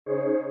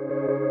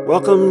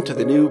Welcome to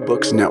the New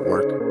Books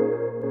Network.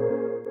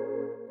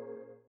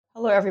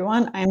 Hello,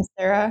 everyone. I'm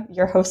Sarah,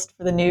 your host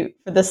for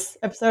this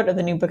episode of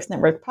the New Books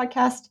Network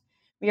podcast.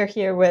 We are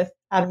here with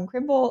Adam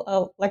Crimble,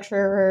 a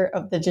lecturer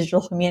of the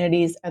digital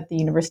humanities at the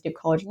University of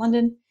College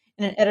London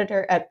and an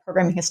editor at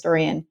Programming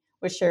Historian,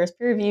 which shares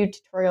peer-reviewed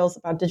tutorials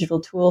about digital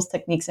tools,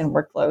 techniques, and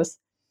workflows.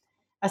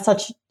 As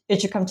such,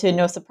 it should come to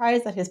no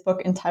surprise that his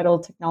book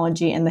entitled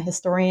Technology and the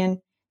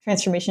Historian: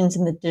 Transformations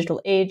in the Digital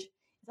Age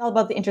is all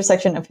about the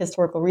intersection of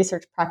historical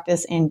research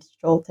practice and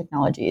digital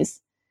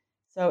technologies.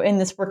 So in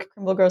this work,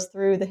 Crimble goes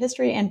through the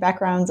history and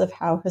backgrounds of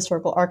how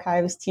historical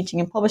archives, teaching,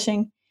 and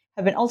publishing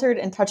have been altered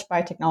and touched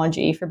by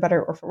technology for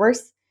better or for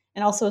worse,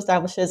 and also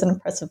establishes an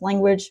impressive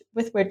language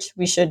with which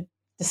we should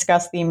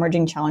discuss the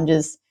emerging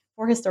challenges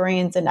for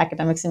historians and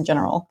academics in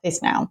general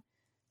face now.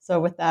 So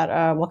with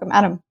that, welcome,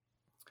 Adam.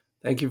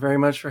 Thank you very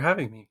much for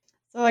having me.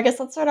 So I guess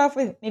let's start off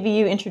with maybe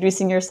you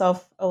introducing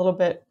yourself a little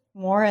bit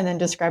more and then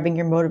describing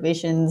your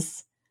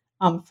motivations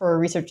for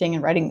researching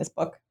and writing this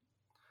book.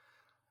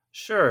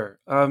 Sure.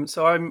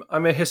 So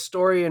I'm a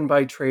historian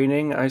by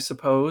training, I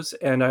suppose,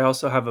 and I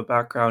also have a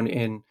background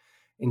in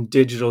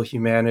digital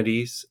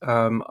humanities.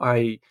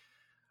 I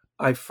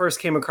first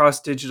came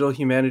across digital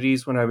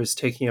humanities when I was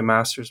taking a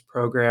master's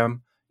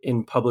program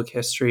in public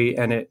history,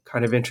 and it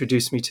kind of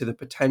introduced me to the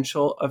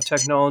potential of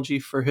technology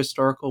for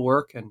historical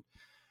work, and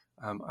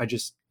I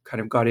just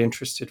kind of got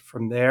interested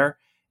from there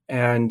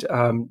and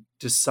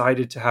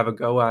decided to have a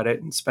go at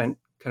it and spent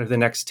kind of the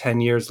next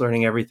 10 years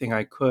learning everything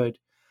I could.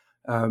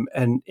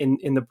 And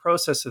in the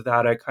process of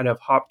that, I kind of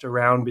hopped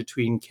around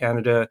between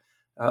Canada,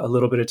 a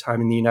little bit of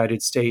time in the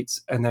United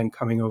States, and then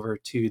coming over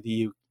to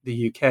the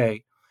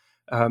UK.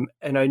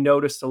 And I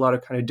noticed a lot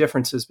of kind of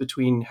differences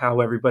between how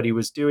everybody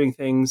was doing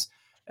things.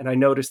 And I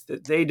noticed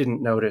that they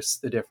didn't notice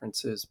the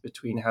differences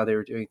between how they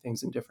were doing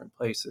things in different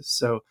places.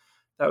 So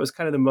that was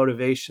kind of the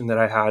motivation that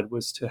I had,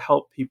 was to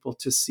help people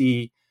to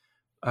see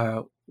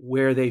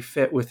where they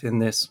fit within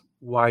this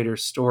wider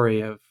story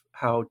of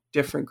how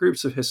different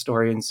groups of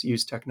historians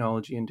use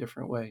technology in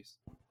different ways.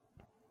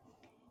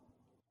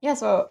 Yeah,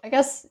 so I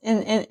guess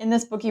in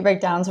this book you break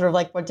down sort of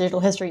like what digital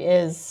history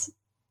is,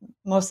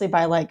 mostly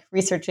by like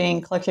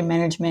researching, collection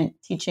management,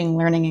 teaching,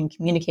 learning, and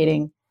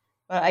communicating.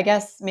 But I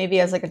guess maybe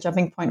as like a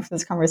jumping point for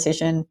this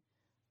conversation,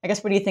 I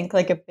guess what do you think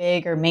like a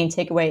big or main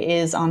takeaway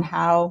is on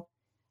how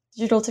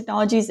digital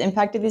technologies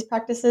impacted these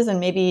practices? And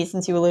maybe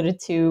since you alluded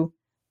to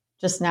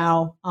just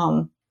now,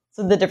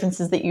 so the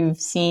differences that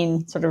you've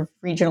seen sort of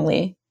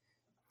regionally,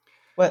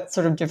 what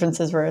sort of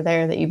differences were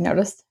there that you've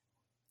noticed?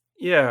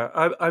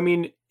 Yeah, I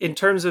mean, in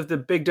terms of the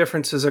big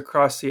differences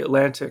across the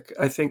Atlantic,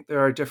 I think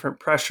there are different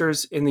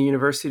pressures in the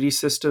university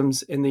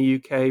systems in the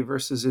UK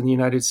versus in the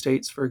United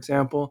States, for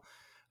example.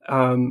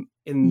 In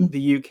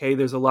the UK,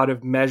 there's a lot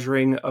of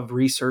measuring of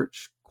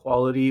research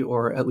quality,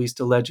 or at least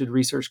alleged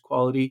research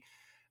quality.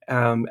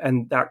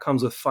 And that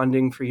comes with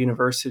funding for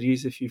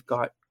universities if you've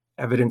got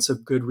evidence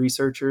of good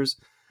researchers.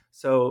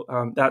 So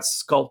that's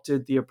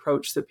sculpted the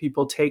approach that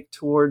people take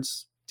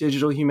towards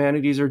digital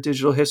humanities or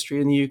digital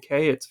history in the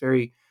UK. It's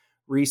very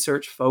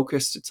research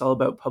focused. It's all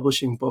about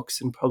publishing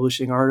books and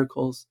publishing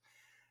articles.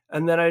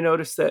 And then I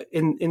noticed that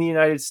in the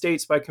United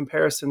States, by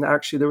comparison,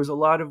 actually, there was a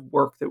lot of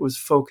work that was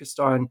focused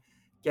on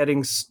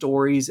getting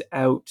stories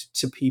out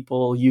to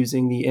people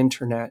using the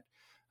internet.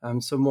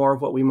 So more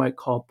of what we might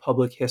call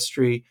public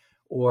history,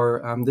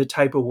 or the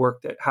type of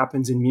work that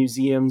happens in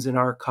museums and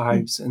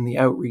archives and the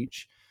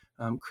outreach,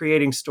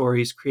 creating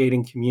stories,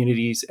 creating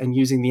communities, and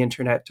using the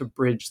internet to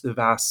bridge the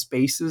vast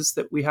spaces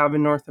that we have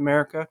in North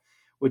America,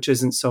 which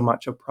isn't so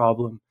much a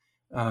problem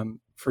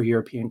for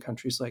European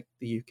countries like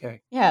the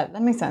UK. Yeah,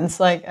 that makes sense.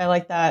 Like, I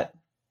like that.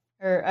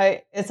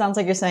 It sounds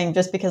like you're saying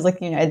just because like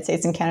the United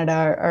States and Canada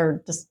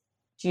are just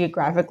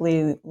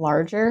geographically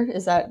larger,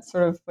 is that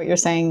sort of what you're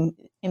saying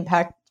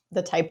impact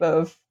the type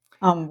of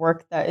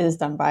work that is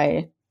done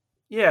by?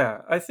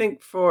 Yeah, I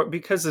think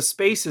because the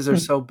spaces are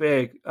so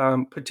big,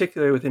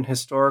 particularly within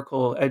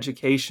historical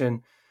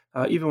education.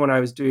 Even when I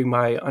was doing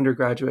my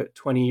undergraduate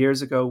 20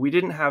 years ago, we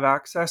didn't have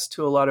access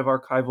to a lot of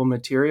archival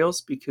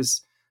materials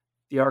because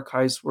the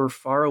archives were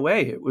far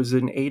away. It was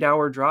an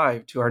 8-hour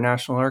drive to our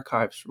national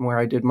archives from where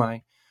I did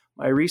my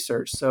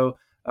research. So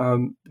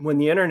when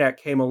the internet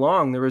came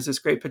along, there was this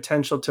great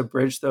potential to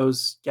bridge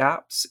those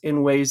gaps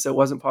in ways that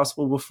wasn't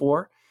possible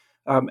before.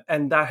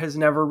 And that has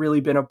never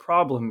really been a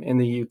problem in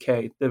the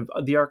UK.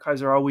 The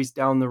archives are always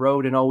down the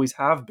road and always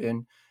have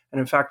been. And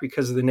in fact,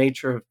 because of the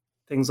nature of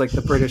things like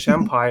the British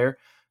Empire,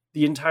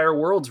 the entire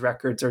world's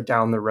records are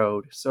down the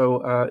road.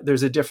 So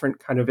there's a different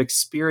kind of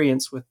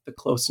experience with the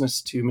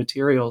closeness to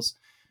materials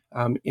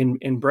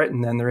in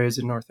Britain than there is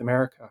in North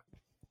America.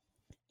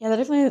 Yeah, that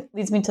definitely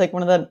leads me to like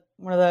one of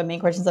the main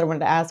questions that I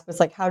wanted to ask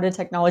was like, how did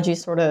technology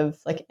sort of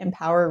like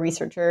empower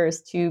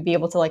researchers to be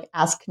able to like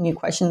ask new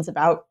questions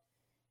about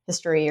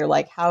history, or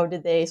like how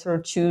did they sort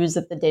of choose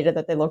the data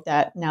that they looked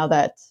at now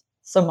that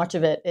so much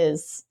of it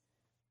is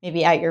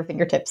maybe at your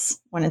fingertips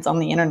when it's on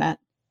the internet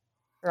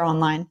or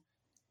online?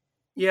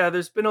 Yeah,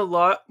 there's been a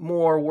lot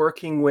more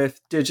working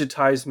with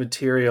digitized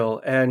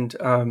material, and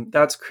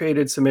that's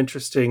created some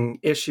interesting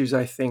issues,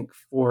 I think,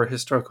 for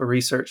historical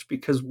research,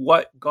 because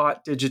what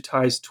got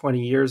digitized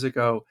 20 years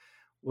ago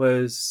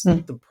was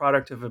Mm. the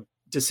product of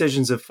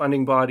decisions of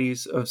funding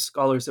bodies, of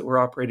scholars that were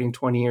operating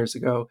 20 years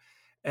ago.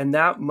 And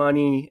that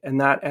money and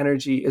that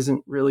energy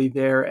isn't really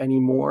there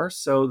anymore.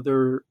 So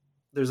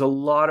there's a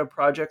lot of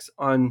projects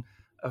on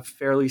a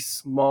fairly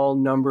small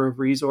number of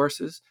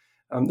resources.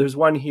 There's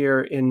one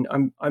here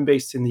I'm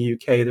based in the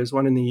UK. There's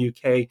one in the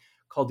UK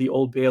called the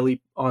Old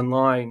Bailey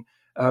Online.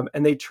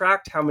 And they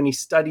tracked how many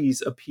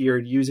studies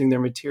appeared using their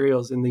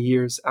materials in the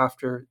years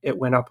after it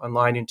went up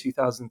online in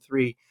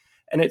 2003.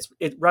 And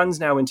it runs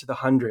now into the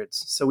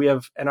hundreds. So we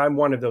have, and I'm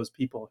one of those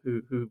people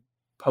who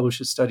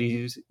publishes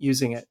studies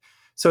using it.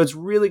 So it's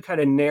really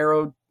kind of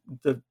narrowed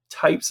the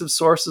types of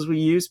sources we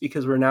use,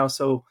 because we're now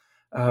so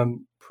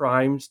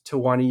primed to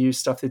want to use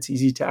stuff that's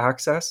easy to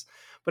access.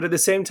 But at the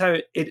same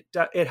time,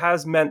 it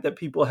has meant that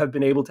people have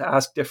been able to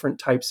ask different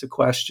types of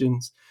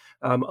questions.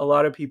 A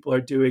lot of people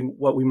are doing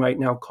what we might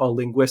now call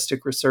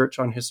linguistic research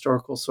on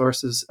historical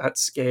sources at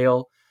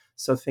scale.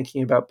 So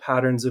thinking about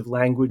patterns of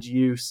language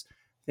use,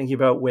 thinking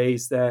about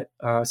ways that,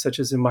 such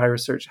as in my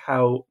research,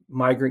 how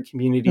migrant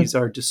communities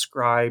are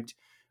described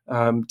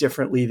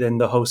differently than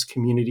the host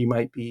community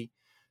might be.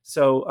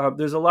 So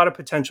there's a lot of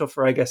potential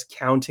for, I guess,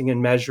 counting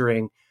and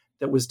measuring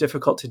that was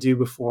difficult to do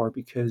before,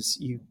 because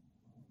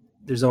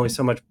there's only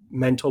so much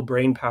mental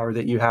brain power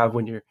that you have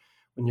when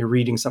you're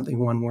reading something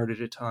one word at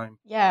a time.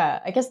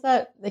 Yeah, I guess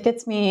that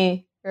gets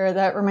me, or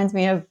that reminds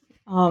me of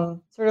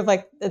sort of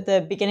like at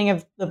the beginning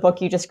of the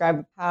book, you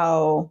describe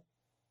how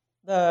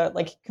the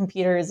like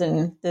computers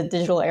in the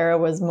digital era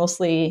was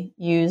mostly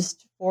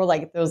used for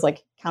like those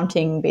like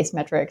counting based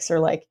metrics, or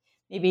like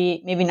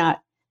maybe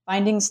not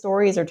finding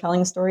stories or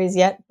telling stories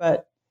yet,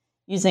 but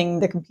using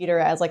the computer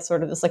as like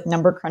sort of this like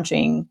number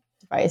crunching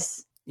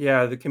device.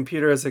 Yeah, the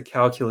computer as a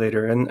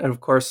calculator. And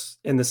of course,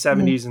 in the Mhm.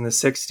 70s and the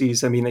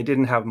 60s, I mean, they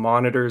didn't have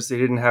monitors, they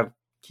didn't have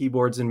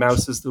keyboards and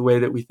mouses the way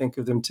that we think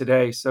of them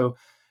today. So,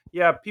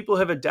 yeah, people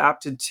have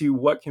adapted to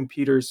what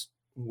computers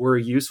were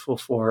useful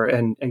for.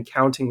 And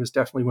counting was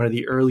definitely one of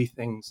the early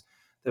things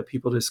that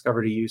people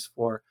discovered a use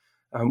for.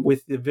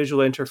 With the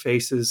visual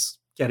interfaces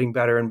getting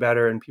better and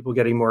better and people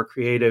getting more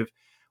creative,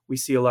 we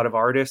see a lot of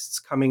artists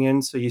coming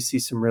in. So, you see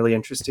some really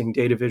interesting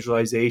data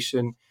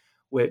visualization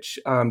which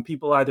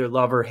people either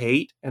love or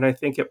hate. And I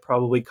think it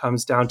probably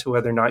comes down to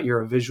whether or not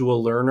you're a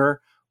visual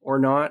learner or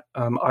not.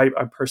 I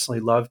personally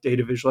love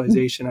data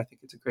visualization. I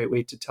think it's a great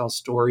way to tell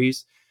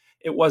stories.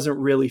 It wasn't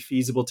really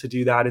feasible to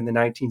do that in the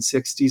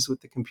 1960s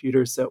with the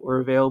computers that were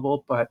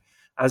available. But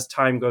as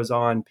time goes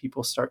on,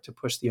 people start to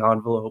push the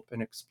envelope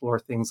and explore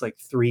things like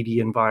 3D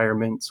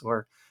environments.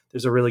 Or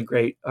there's a really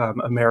great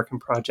American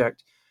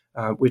project,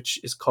 which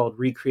is called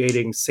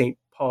Recreating St.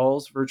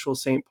 Paul's, Virtual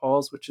St.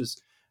 Paul's, which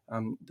is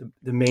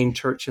the main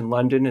church in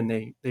London, and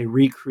they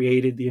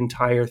recreated the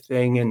entire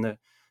thing and the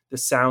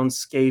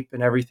soundscape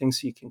and everything,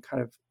 so you can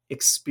kind of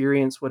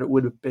experience what it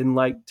would have been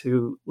like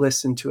to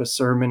listen to a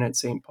sermon at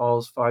St.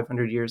 Paul's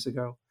 500 years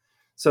ago.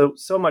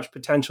 So much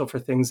potential for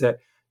things that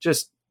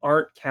just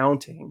aren't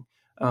counting,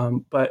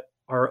 but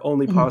are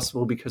only Mhm.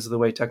 possible because of the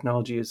way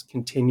technology has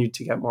continued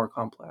to get more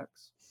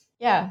complex.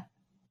 Yeah,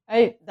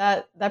 I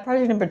that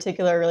project in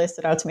particular really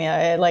stood out to me.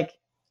 I like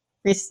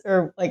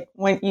or like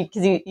when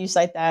because you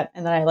cite that,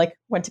 and then I like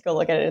went to go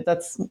look at it.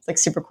 That's it's like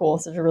super cool.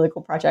 It's such a really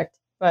cool project.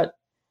 But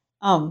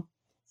um,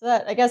 so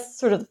that I guess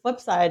sort of the flip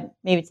side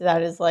maybe to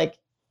that is like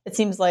it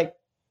seems like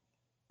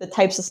the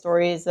types of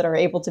stories that are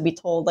able to be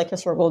told, like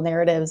historical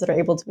narratives that are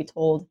able to be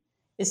told,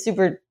 is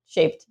super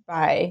shaped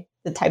by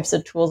the types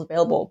of tools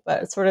available.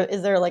 But sort of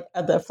is there like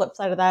the flip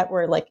side of that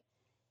where like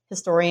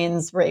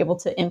historians were able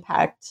to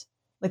impact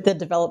like the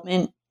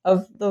development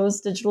of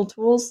those digital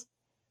tools?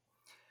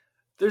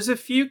 There's a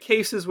few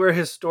cases where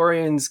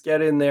historians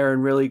get in there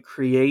and really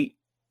create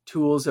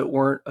tools that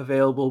weren't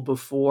available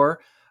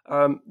before.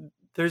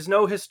 There's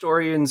no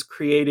historians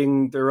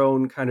creating their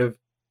own kind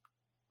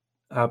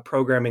of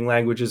programming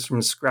languages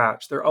from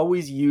scratch. They're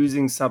always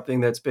using something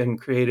that's been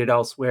created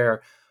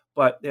elsewhere,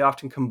 but they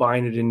often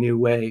combine it in new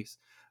ways.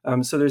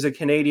 So there's a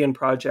Canadian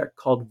project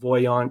called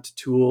Voyant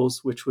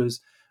Tools, which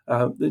was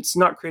it's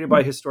not created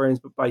by historians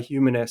but by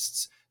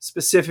humanists,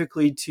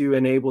 specifically to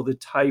enable the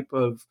type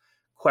of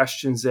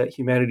questions that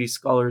humanities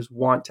scholars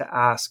want to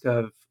ask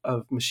of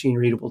machine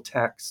readable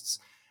texts.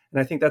 And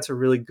I think that's a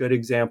really good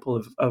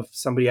example of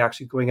somebody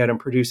actually going out and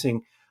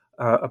producing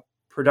a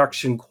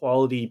production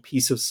quality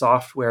piece of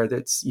software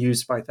that's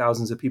used by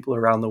thousands of people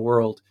around the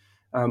world,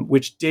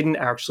 which didn't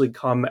actually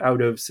come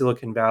out of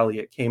Silicon Valley.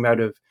 It came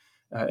out of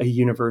a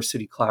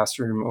university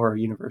classroom or a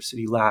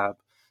university lab.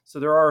 So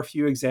there are a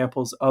few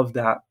examples of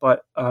that,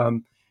 but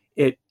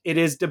it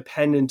is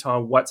dependent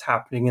on what's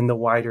happening in the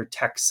wider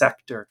tech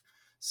sector.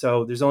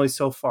 So there's only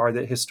so far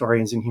that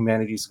historians and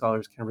humanities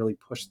scholars can really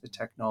push the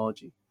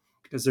technology,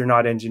 because they're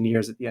not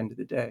engineers at the end of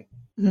the day.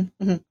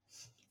 Mm-hmm.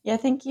 Yeah,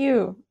 thank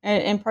you.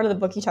 And part of the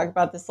book, you talk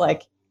about this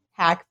like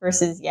hack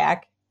versus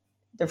yak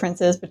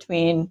differences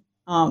between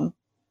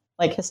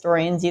like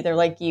historians, either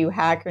like you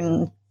hack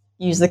and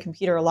use the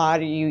computer a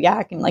lot, or you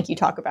yak and like you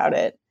talk about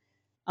it.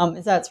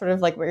 Is that sort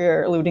of like what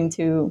you're alluding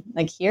to,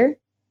 like here?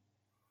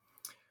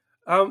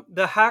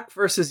 The hack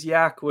versus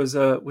yak was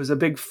a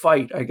big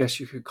fight, I guess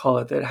you could call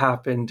it, that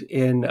happened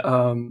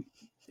in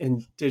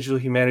digital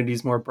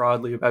humanities more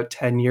broadly about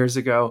 10 years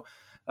ago.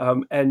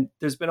 And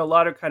there's been a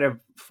lot of kind of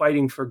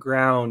fighting for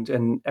ground,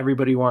 and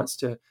everybody wants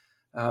to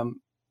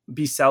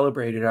be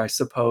celebrated, I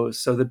suppose.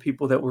 So the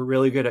people that were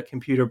really good at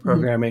computer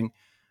programming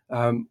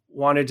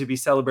wanted to be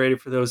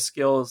celebrated for those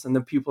skills, and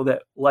the people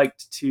that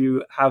liked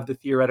to have the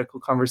theoretical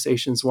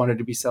conversations wanted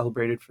to be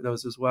celebrated for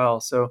those as well.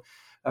 So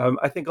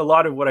I think a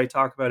lot of what I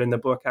talk about in the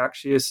book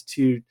actually is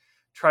to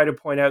try to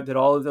point out that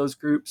all of those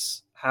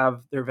groups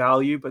have their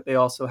value, but they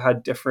also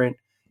had different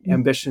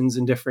ambitions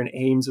and different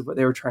aims of what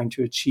they were trying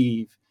to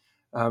achieve.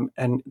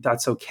 And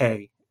that's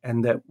okay.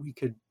 And that we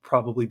could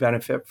probably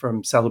benefit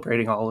from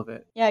celebrating all of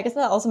it. Yeah, I guess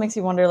that also makes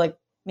you wonder, like,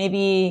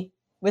 maybe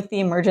with the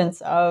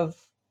emergence of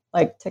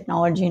like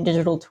technology and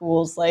digital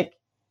tools, like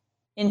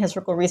in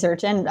historical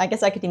research and I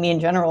guess academia in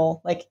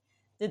general, like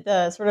did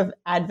the sort of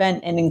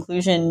advent and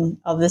inclusion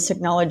of this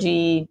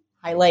technology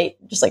highlight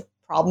just like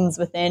problems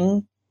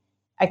within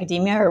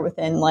academia or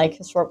within like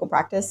historical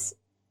practice?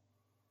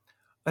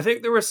 I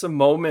think there were some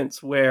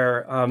moments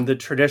where the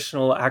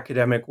traditional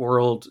academic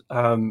world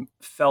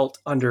felt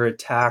under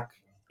attack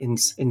in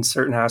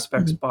certain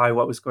aspects by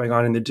what was going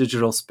on in the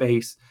digital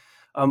space.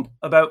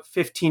 About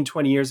 15,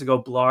 20 years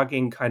ago,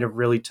 blogging kind of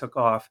really took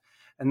off.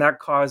 And that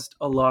caused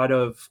a lot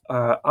of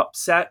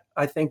upset,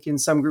 I think, in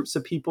some groups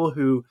of people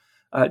who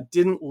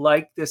didn't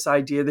like this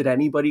idea that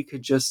anybody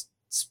could just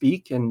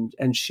speak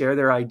and share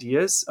their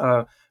ideas.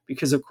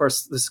 Because, of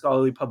course, the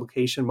scholarly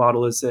publication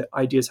model is that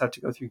ideas have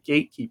to go through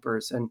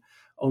gatekeepers and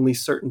only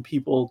certain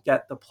people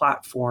get the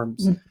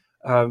platforms.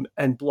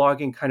 And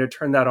blogging kind of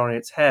turned that on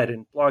its head.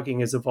 And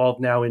blogging has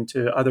evolved now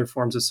into other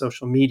forms of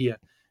social media.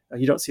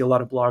 You don't see a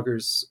lot of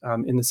bloggers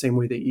in the same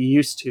way that you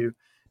used to.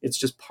 It's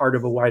just part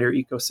of a wider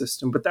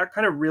ecosystem. But that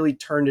kind of really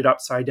turned it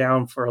upside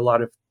down for a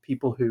lot of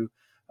people who,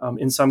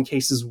 in some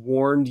cases,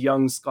 warned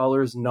young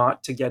scholars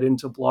not to get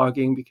into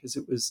blogging because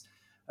it was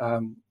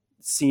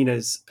seen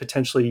as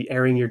potentially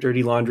airing your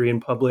dirty laundry in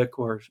public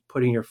or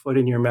putting your foot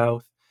in your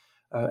mouth.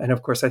 And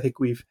of course, I think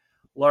we've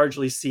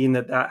largely seen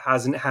that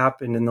hasn't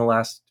happened in the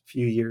last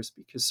few years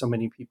because so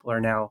many people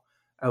are now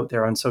out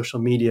there on social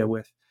media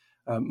with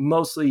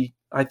mostly,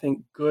 I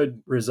think,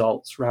 good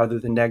results rather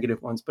than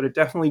negative ones. But it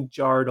definitely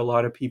jarred a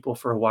lot of people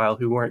for a while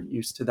who weren't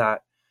used to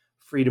that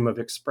freedom of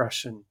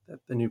expression that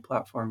the new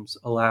platforms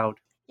allowed.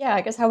 Yeah,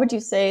 I guess how would you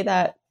say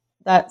that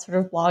that sort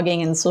of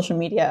blogging and social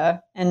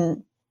media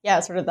and yeah,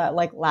 sort of that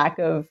like lack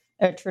of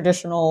a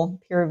traditional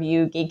peer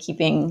review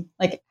gatekeeping,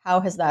 like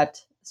how has that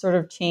sort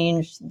of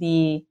changed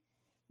the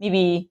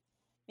maybe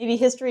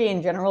history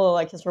in general,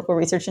 like historical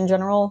research in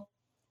general,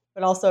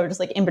 but also just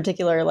like in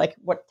particular, like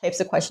what types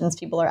of questions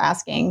people are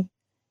asking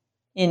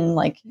in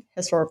like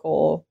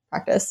historical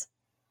practice?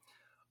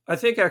 I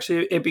think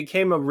actually it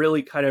became a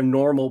really kind of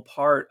normal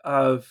part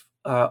of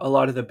a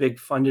lot of the big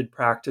funded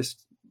practice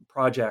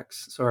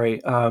projects,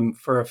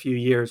 for a few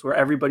years where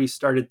everybody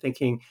started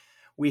thinking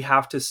we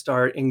have to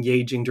start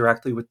engaging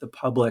directly with the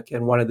public.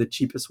 And one of the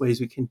cheapest ways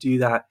we can do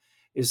that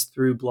is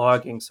through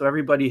blogging. So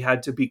everybody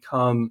had to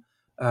become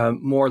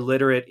more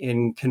literate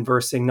in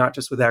conversing, not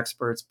just with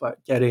experts,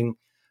 but getting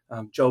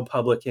Joe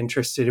Public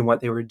interested in what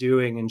they were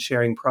doing and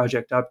sharing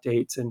project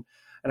updates. And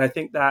I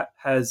think that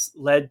has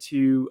led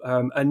to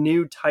a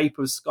new type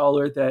of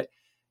scholar that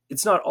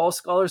it's not all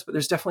scholars, but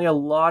there's definitely a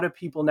lot of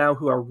people now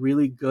who are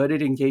really good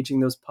at engaging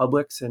those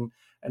publics and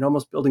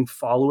almost building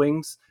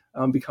followings,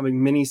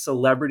 becoming mini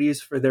celebrities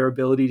for their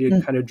ability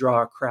to kind of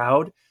draw a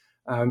crowd.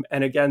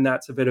 And again,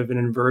 that's a bit of an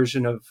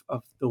inversion of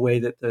the way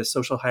that the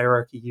social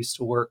hierarchy used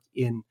to work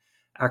in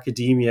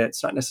academia.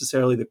 It's not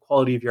necessarily the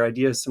quality of your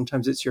ideas.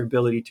 Sometimes it's your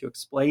ability to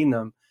explain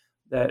them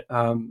that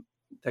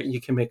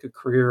you can make a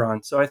career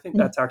on. So I think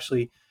that's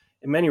actually,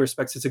 in many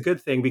respects, it's a good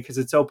thing because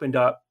it's opened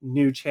up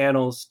new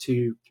channels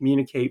to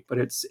communicate, but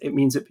it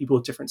means that people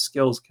with different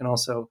skills can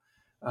also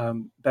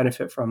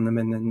benefit from them.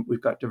 And then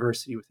we've got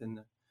diversity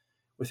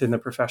within the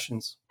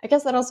professions. I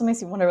guess that also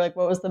makes you wonder, like,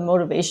 what was the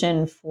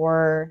motivation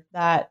for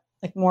that,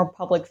 like, more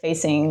public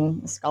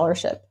facing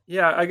scholarship?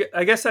 Yeah,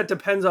 I guess that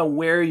depends on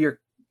where you're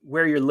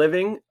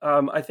living.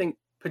 I think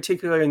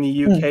particularly in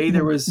the UK,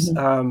 there was,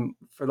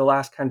 for the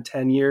last kind of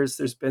 10 years,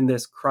 there's been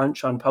this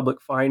crunch on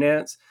public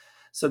finance.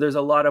 So there's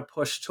a lot of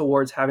push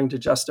towards having to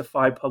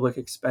justify public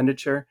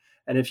expenditure.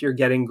 And if you're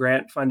getting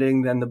grant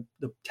funding, then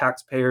the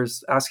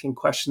taxpayers asking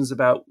questions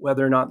about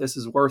whether or not this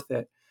is worth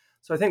it.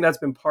 So I think that's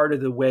been part of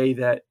the way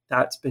that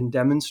that's been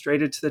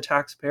demonstrated to the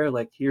taxpayer.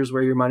 Like, here's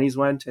where your money's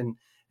went. And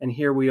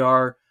here we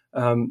are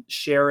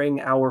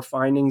sharing our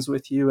findings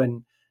with you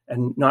and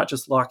not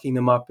just locking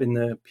them up in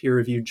the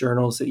peer-reviewed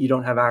journals that you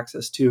don't have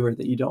access to or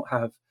that you don't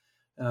have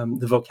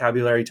the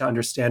vocabulary to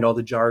understand all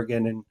the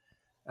jargon. And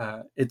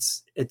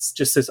it's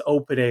just this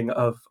opening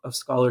of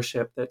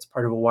scholarship that's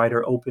part of a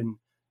wider open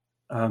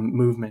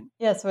movement.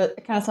 Yeah, so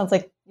it kind of sounds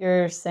like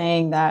you're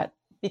saying that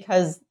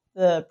because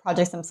the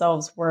projects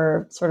themselves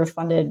were sort of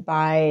funded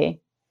by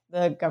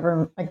the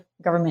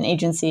government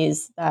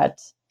agencies, that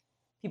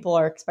people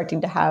are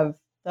expecting to have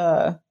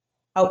the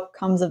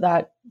outcomes of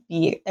that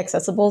be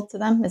accessible to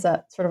them. Is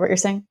that sort of what you're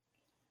saying?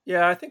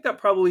 Yeah, I think that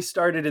probably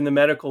started in the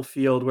medical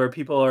field where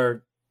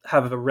people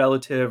have a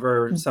relative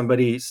or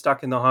somebody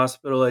stuck in the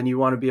hospital and you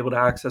want to be able to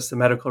access the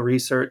medical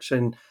research,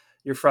 and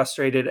you're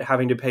frustrated at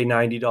having to pay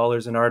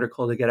 $90 an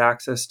article to get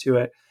access to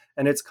it.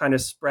 And it's kind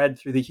of spread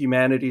through the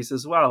humanities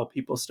as well.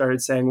 People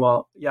started saying,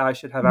 well, yeah, I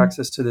should have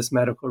access to this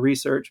medical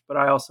research, but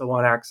I also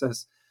want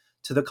access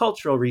to the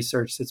cultural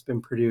research that's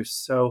been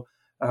produced. So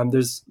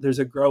there's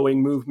a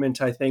growing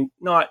movement, I think,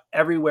 not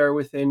everywhere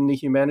within the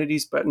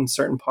humanities, but in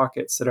certain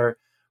pockets that are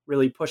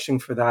really pushing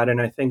for that.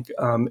 And I think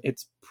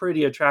it's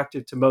pretty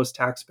attractive to most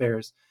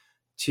taxpayers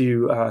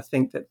to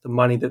think that the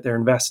money that they're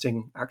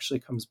investing actually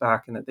comes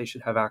back and that they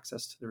should have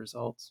access to the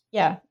results.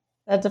 Yeah,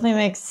 that definitely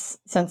makes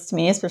sense to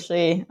me,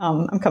 especially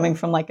I'm coming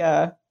from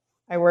I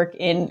work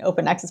in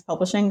open access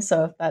publishing.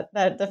 So that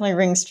definitely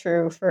rings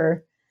true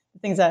for the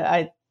things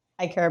that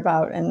I care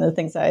about and the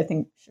things that I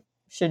think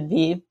should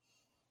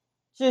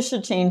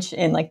change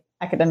in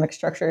academic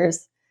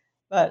structures.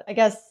 But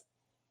I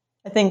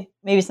think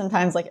maybe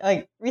sometimes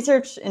like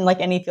research in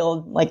any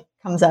field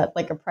comes at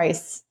a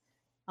price.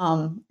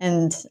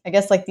 And I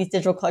guess these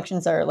digital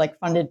collections are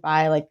funded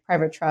by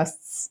private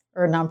trusts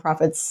or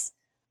nonprofits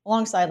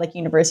alongside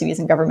universities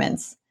and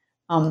governments.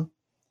 So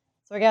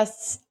I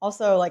guess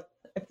also I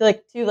feel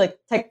too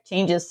tech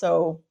changes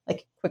so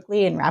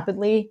quickly and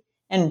rapidly,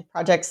 and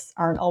projects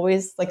aren't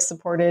always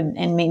supported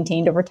and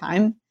maintained over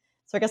time.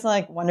 So I guess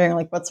I'm wondering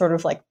what sort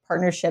of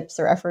partnerships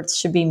or efforts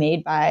should be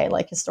made by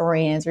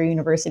historians or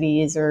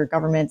universities or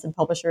governments and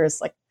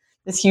publishers,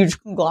 this huge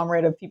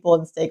conglomerate of people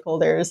and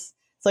stakeholders.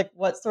 It's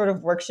what sort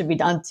of work should be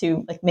done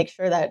to make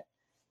sure that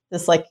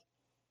this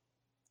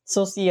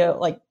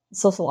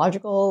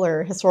sociological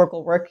or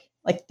historical work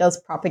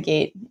does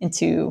propagate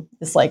into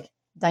this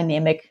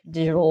dynamic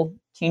digital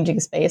changing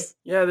space.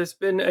 Yeah, there's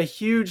been a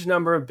huge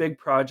number of big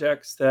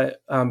projects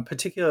that,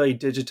 particularly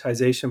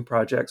digitization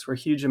projects, where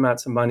huge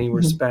amounts of money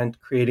were spent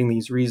creating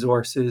these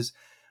resources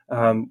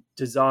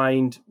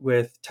designed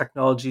with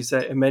technologies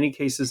that in many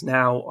cases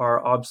now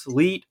are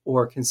obsolete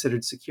or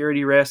considered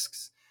security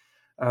risks.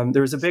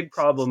 There was a big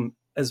problem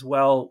as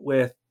well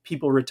with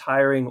people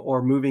retiring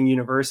or moving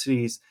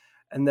universities,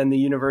 and then the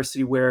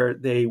university where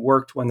they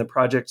worked when the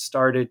project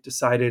started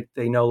decided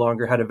they no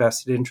longer had a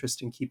vested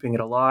interest in keeping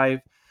it alive,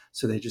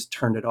 so they just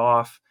turned it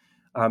off.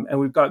 And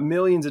we've got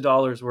millions of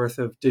dollars worth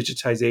of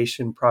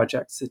digitization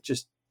projects that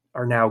just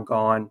are now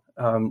gone,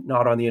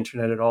 not on the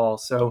internet at all.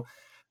 So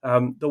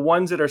the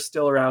ones that are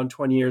still around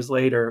 20 years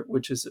later,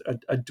 which is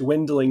a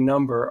dwindling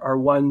number, are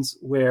ones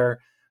where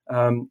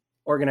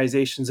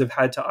organizations have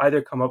had to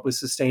either come up with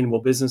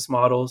sustainable business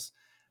models,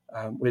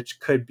 which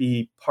could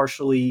be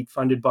partially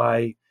funded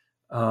by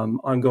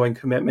ongoing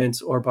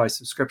commitments or by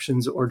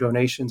subscriptions or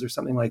donations or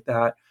something like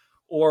that,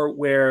 or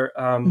where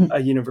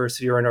a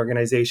university or an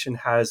organization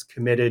has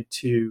committed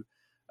to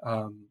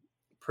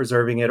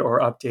preserving it or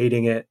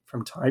updating it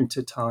from time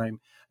to time.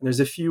 And there's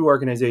a few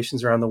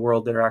organizations around the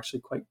world that are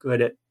actually quite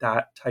good at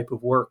that type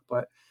of work,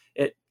 but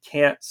it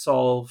can't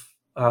solve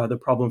the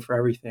problem for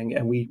everything.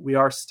 And we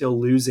are still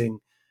losing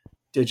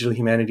digital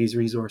humanities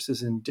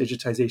resources and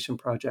digitization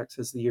projects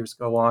as the years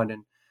go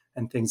on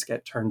and things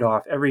get turned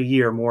off. Every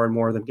year, more and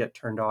more of them get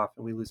turned off,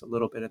 and we lose a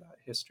little bit of that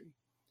history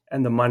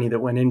and the money that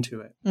went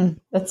into it.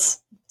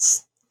 That's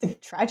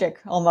tragic,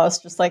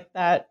 almost, just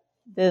that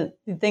the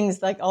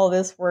things all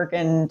this work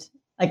and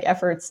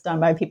efforts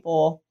done by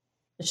people,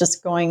 it's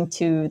just going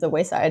to the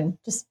wayside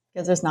just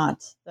because there's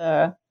not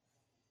or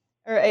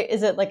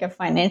is it a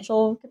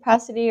financial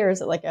capacity, or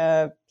is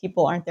it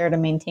people aren't there to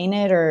maintain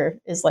it, or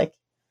is I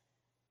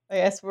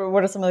guess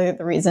what are some of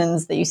the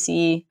reasons that you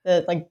see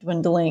the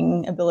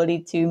dwindling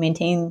ability to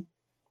maintain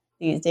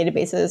these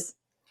databases?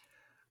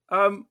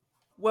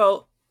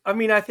 Well, I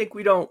mean, I think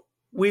we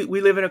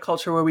live in a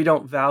culture where we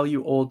don't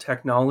value old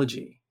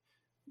technology.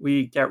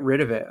 We get rid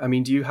of it. I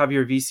mean, do you have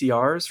your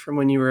VCRs from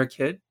when you were a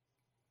kid?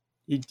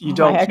 You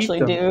don't I keep actually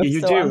them. do. You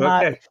so do. I'm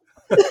not... Okay.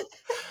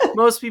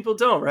 Most people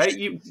don't, right?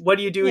 What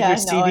do you do with your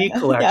CD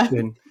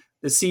collection? Yeah.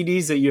 The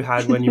CDs that you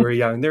had when you were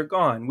young, they're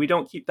gone. We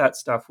don't keep that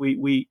stuff.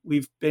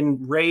 We've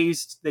been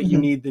raised that you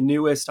need the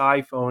newest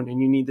iPhone and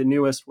you need the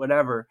newest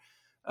whatever.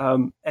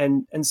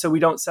 And so we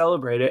don't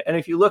celebrate it. And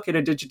if you look at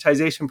a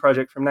digitization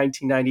project from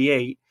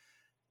 1998,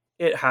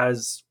 it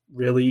has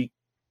really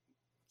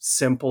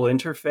simple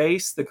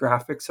interface. The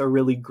graphics are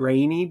really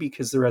grainy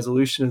because the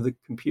resolution of the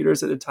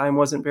computers at the time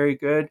wasn't very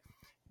good.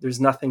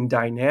 There's nothing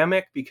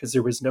dynamic because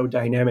there was no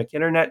dynamic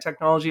internet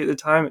technology at the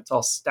time. It's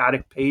all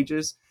static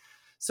pages.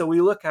 So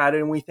we look at it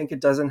and we think it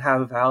doesn't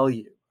have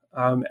value.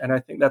 And I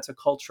think that's a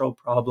cultural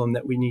problem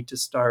that we need to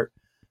start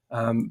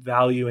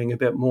valuing a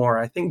bit more.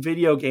 I think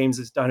video games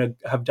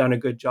have done a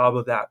good job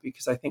of that,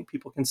 because I think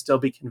people can still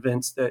be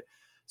convinced that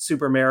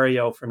Super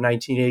Mario from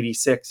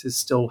 1986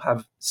 still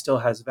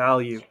has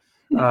value,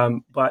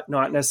 but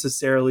not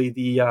necessarily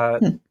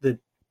the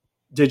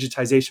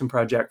digitization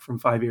project from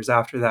 5 years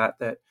after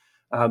that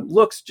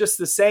looks just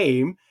the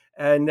same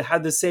and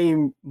had the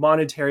same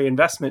monetary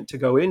investment to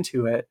go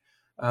into it,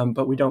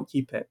 but we don't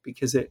keep it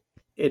because it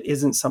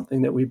isn't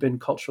something that we've been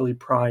culturally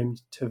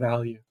primed to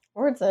value.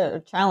 Or it's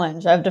a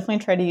challenge. I've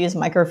definitely tried to use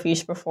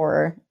microfiche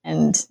before,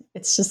 and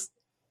it's just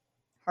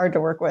hard to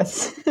work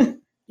with.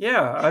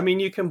 Yeah, I mean,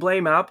 you can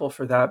blame Apple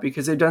for that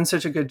because they've done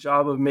such a good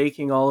job of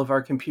making all of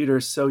our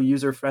computers so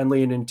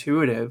user-friendly and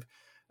intuitive.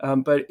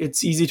 But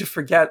it's easy to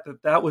forget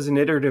that that was an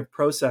iterative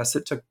process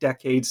that took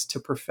decades to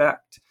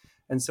perfect.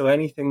 And so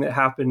anything that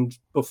happened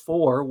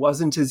before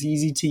wasn't as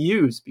easy to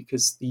use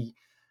because the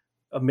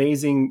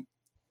amazing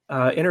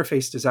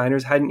interface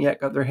designers hadn't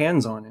yet got their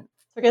hands on it.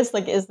 So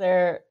I guess,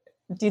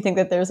 do you think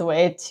that there's a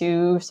way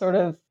to sort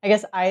of, I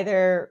guess,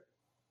 either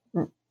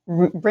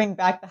bring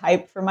back the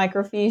hype for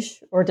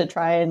microfiche or to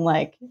try and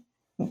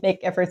make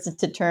efforts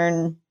to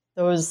turn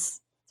those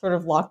sort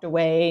of locked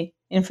away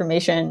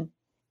information,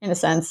 in a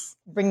sense,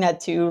 bring that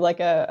to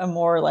a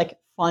more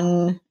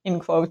fun, in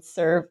quotes,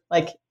 or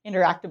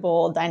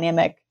interactable,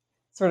 dynamic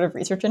sort of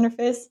research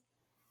interface?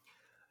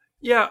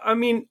 Yeah, I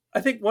mean, I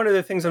think one of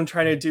the things I'm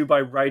trying to do by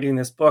writing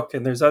this book,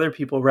 and there's other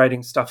people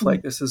writing stuff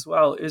like this as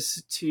well,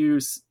 is to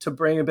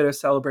bring a bit of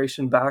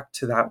celebration back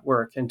to that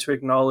work and to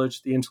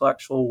acknowledge the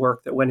intellectual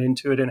work that went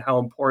into it and how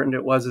important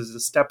it was as a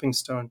stepping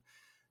stone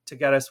to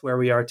get us where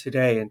we are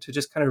today, and to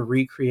just kind of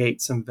recreate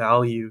some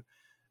value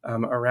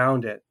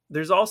around it.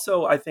 There's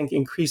also, I think,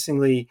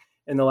 increasingly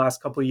in the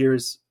last couple of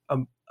years,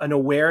 an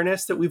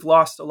awareness that we've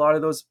lost a lot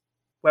of those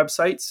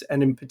websites,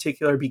 and in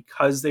particular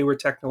because they were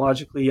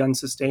technologically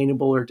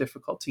unsustainable or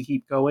difficult to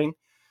keep going.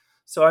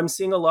 So I'm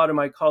seeing a lot of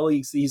my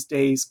colleagues these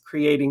days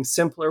creating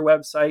simpler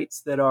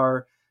websites that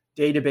are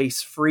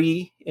database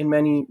free in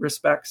many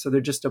respects. So they're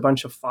just a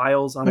bunch of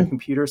files on a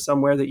computer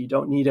somewhere that you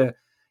don't need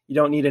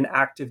an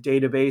active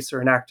database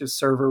or an active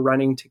server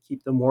running to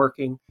keep them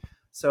working.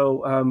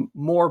 So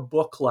more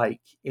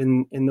book-like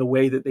in the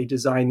way that they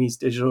design these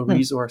digital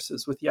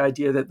resources, with the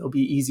idea that they'll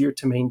be easier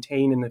to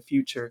maintain in the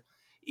future,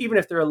 even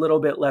if they're a little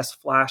bit less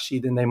flashy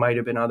than they might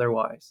have been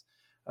otherwise.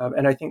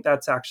 And I think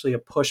that's actually a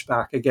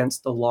pushback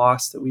against the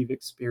loss that we've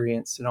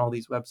experienced in all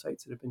these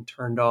websites that have been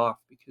turned off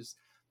because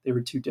they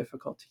were too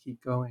difficult to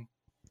keep going.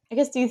 I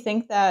guess, do you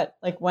think that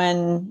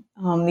when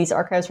these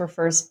archives were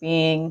first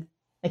being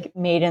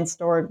made and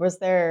stored, was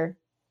there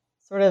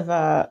sort of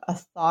a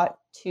thought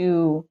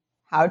to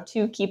how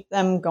to keep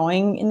them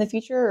going in the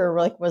future, or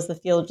was the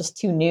field just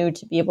too new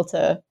to be able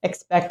to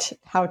expect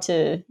how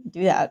to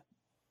do that?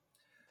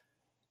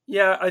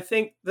 Yeah, I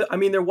think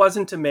there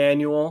wasn't a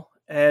manual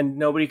and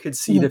nobody could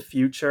see the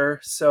future.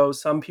 So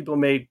some people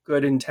made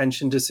good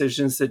intentioned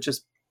decisions that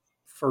just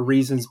for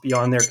reasons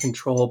beyond their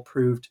control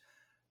proved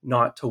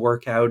not to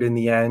work out in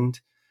the end.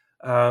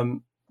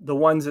 The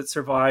ones that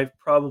survived,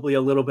 probably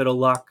a little bit of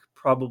luck,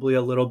 probably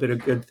a little bit of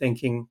good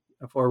thinking,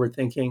 forward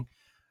thinking.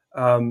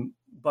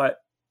 But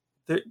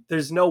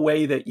there's no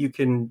way that you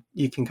can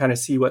kind of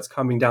see what's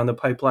coming down the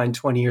pipeline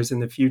 20 years in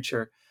the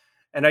future.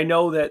 And I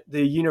know that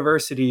the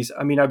universities,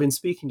 I've been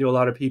speaking to a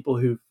lot of people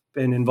who've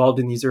been involved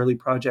in these early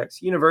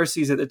projects.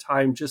 Universities at the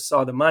time just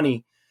saw the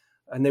money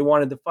and they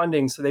wanted the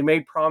funding. So they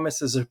made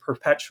promises of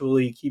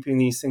perpetually keeping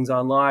these things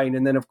online.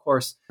 And then, of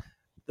course,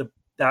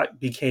 that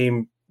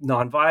became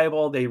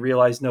non-viable. They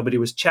realized nobody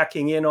was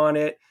checking in on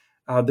it.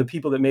 The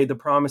people that made the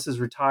promises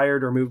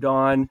retired or moved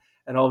on.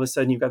 And all of a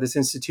sudden, you've got this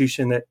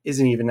institution that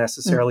isn't even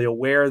necessarily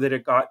aware that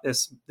it got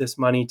this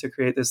money to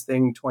create this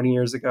thing 20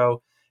 years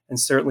ago, and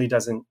certainly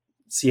doesn't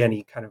see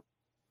any kind of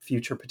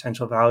future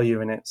potential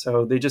value in it.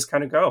 So they just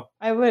kind of go.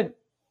 I would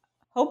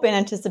hope and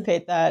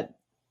anticipate that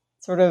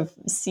sort of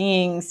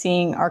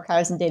seeing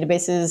archives and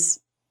databases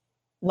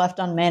left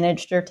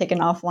unmanaged or taken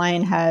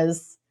offline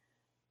has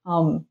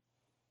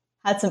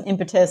had some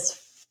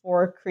impetus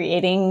for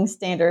creating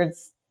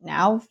standards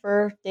now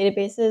for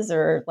databases,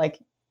 or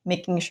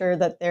making sure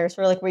that they're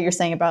sort of what you're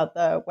saying about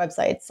the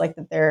websites,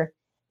 that they're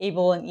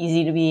able and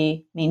easy to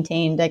be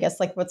maintained. I guess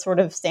what sort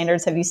of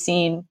standards have you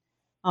seen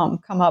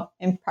come up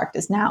in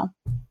practice now?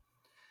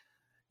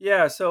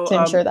 Yeah, so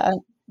to ensure that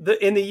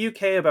in the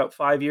UK about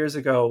 5 years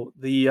ago,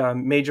 the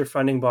major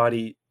funding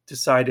body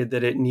decided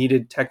that it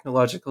needed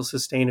technological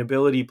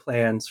sustainability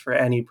plans for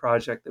any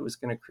project that was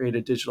going to create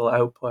a digital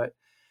output.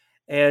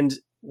 And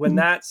when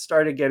that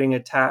started getting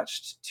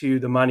attached to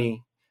the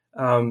money,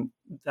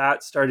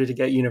 that started to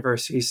get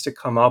universities to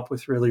come up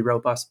with really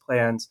robust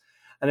plans.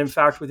 And in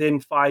fact, within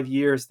 5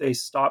 years, they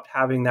stopped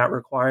having that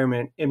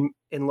requirement, in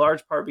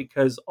large part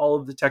because all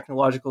of the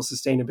technological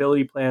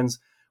sustainability plans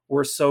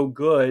were so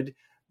good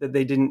that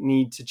they didn't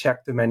need to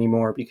check them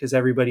anymore, because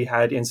everybody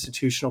had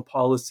institutional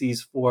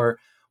policies for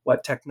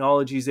what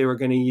technologies they were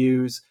going to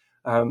use.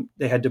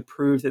 They had to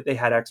prove that they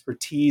had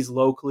expertise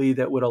locally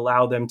that would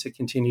allow them to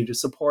continue to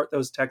support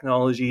those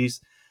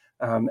technologies,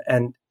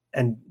 and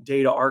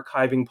data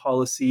archiving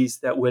policies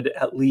that would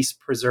at least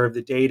preserve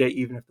the data,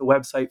 even if the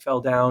website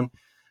fell down.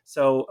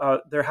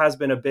 So there has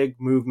been a big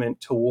movement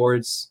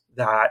towards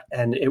that.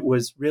 And it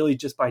was really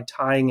just by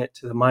tying it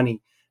to the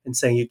money and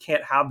saying you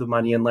can't have the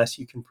money unless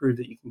you can prove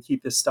that you can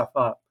keep this stuff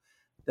up,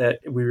 that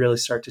we really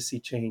start to see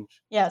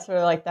change. Yeah, sort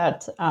of like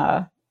that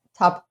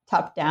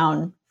top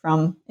down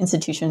from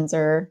institutions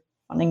or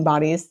funding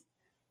bodies.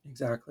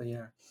 Exactly.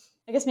 Yeah.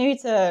 I guess maybe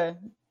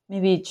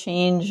to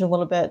change a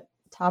little bit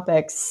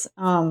topics.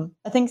 I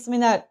think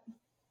something that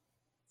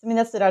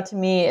stood out to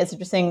me as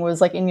interesting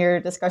was like in your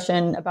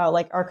discussion about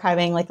like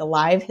archiving like a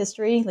live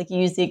history. Like you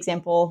used the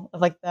example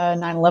of like the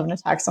 9/11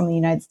 attacks on the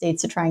United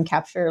States to try and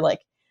capture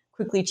like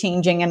quickly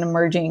changing and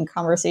emerging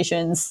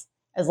conversations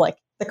as like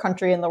the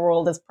country and the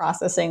world is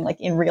processing like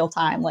in real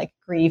time, like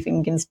grief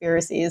and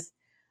conspiracies.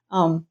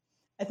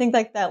 I think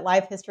like that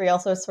live history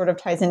also sort of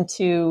ties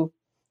into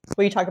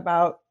what you talk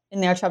about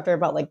in their chapter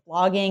about like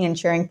blogging and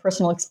sharing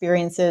personal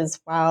experiences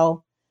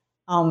while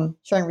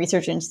sharing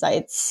research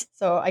insights.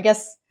 So I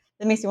guess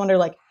that makes me wonder,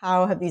 like,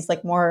 how have these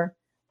like more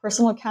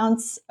personal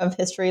accounts of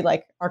history,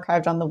 like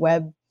archived on the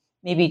web,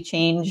 maybe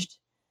changed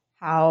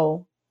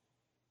how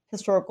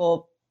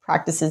historical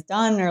practice is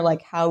done, or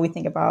like how we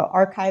think about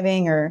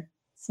archiving or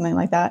something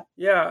like that?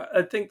 Yeah,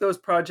 I think those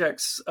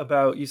projects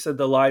about, you said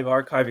the live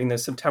archiving, the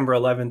September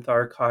 11th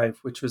archive,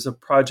 which was a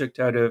project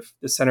out of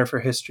the Center for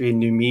History and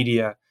New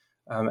Media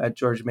at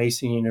George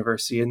Mason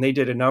University. And they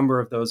did a number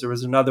of those. There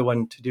was another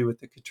one to do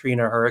with the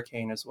Katrina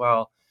hurricane as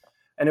well.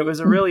 And it was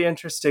a really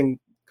interesting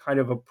kind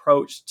of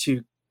approach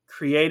to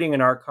creating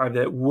an archive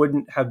that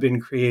wouldn't have been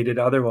created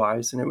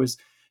otherwise. And it was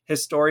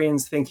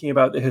historians thinking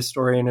about the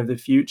historian of the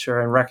future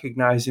and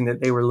recognizing that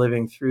they were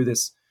living through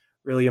this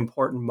really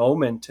important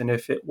moment. And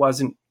if it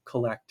wasn't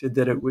collected,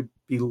 that it would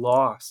be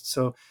lost.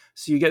 So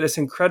you get this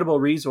incredible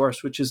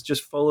resource, which is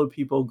just full of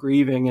people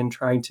grieving and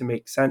trying to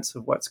make sense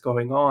of what's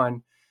going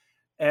on.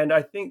 And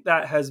I think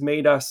that has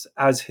made us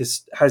as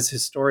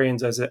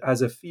historians, as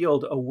a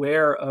field,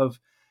 aware of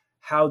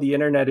how the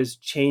internet is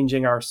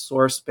changing our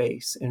source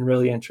base in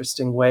really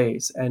interesting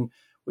ways. And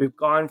we've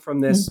gone from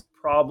this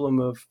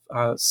problem of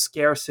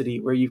scarcity,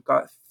 where you've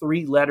got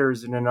 3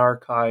 letters in an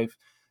archive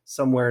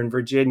somewhere in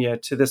Virginia,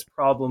 to this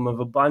problem of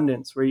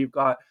abundance, where you've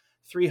got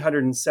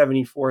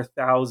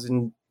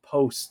 374,000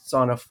 posts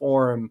on a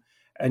forum.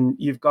 And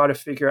you've got to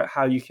figure out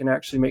how you can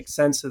actually make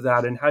sense of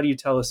that. And how do you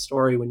tell a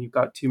story when you've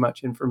got too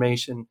much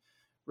information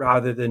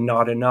rather than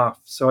not enough?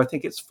 So I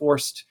think it's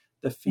forced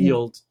the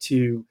field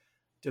to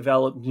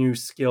develop new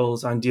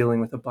skills on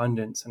dealing with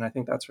abundance. And I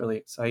think that's really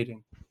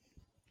exciting.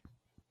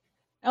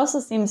 It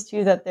also seems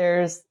too that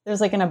there's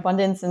like an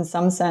abundance in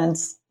some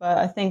sense, but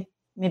I think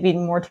maybe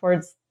more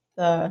towards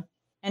the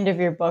end of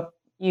your book,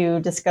 you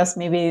discuss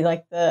maybe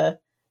like the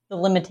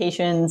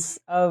limitations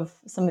of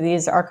some of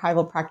these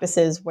archival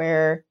practices,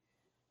 where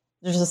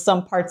there's just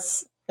some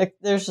parts, like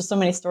there's just so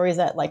many stories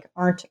that like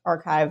aren't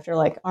archived or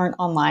like aren't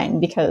online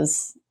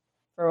because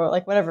for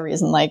like whatever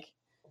reason, like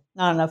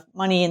not enough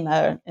money in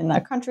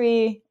the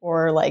country,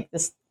 or like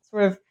this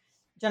sort of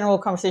general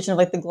conversation of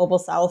like the global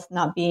South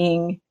not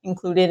being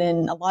included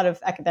in a lot of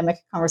academic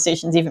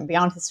conversations, even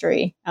beyond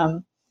history.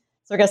 So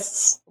I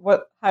guess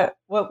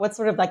what's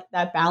sort of like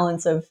that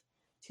balance of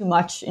too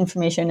much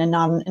information and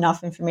not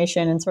enough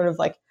information, and sort of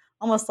like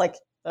almost like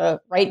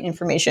the right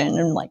information,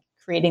 and like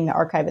creating the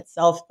archive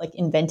itself, like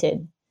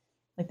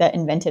that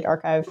invented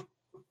archive.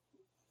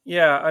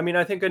 Yeah, I mean,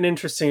 I think an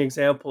interesting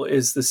example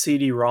is the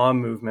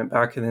CD-ROM movement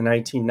back in the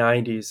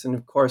 1990s. And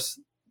of course,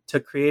 to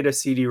create a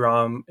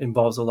CD-ROM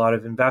involves a lot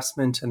of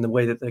investment. And the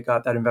way that they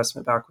got that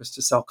investment back was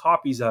to sell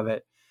copies of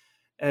it.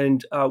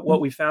 And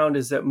what we found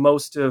is that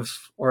most of,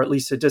 or at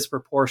least a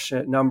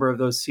disproportionate number of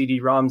those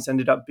CD-ROMs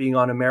ended up being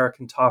on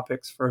American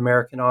topics for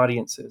American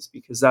audiences,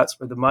 because that's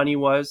where the money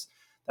was.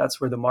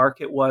 That's where the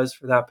market was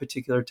for that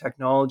particular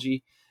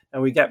technology.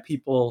 And we get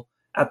people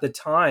at the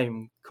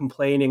time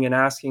complaining and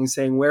asking,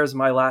 saying, where's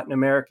my Latin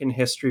American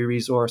history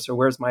resource, or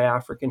where's my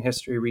African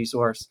history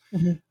resource?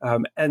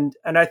 And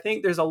I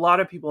think there's a lot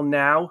of people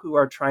now who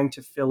are trying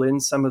to fill in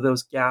some of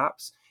those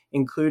gaps,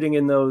 including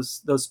in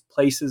those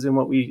places in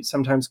what we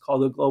sometimes call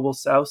the global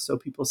South. So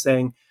people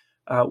saying,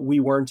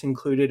 we weren't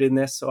included in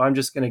this, so I'm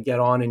just going to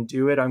get on and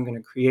do it. I'm going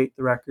to create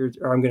the record,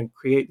 or I'm going to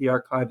create the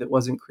archive that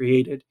wasn't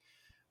created.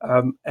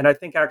 And I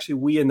think actually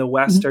we in the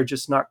West are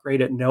just not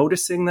great at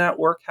noticing that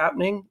work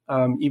happening.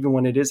 Even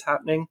when it is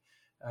happening,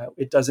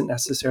 it doesn't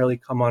necessarily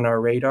come on our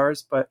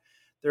radars. But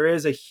there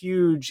is a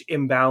huge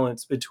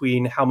imbalance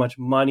between how much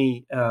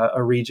money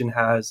a region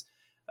has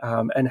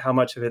and how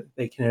much of it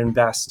they can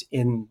invest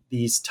in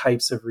these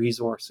types of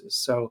resources.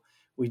 So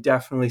we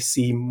definitely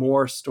see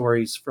more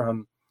stories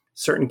from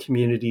certain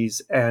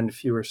communities and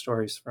fewer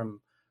stories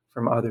from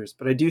others.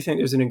 But I do think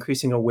there's an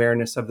increasing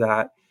awareness of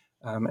that.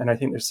 And I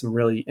think there's some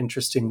really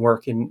interesting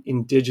work in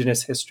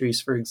Indigenous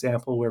histories, for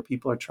example, where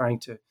people are trying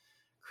to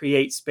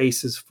create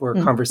spaces for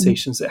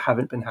conversations that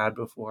haven't been had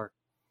before.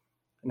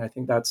 And I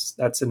think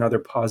that's another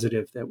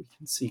positive that we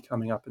can see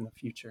coming up in the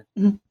future.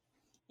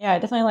 Yeah, I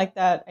definitely like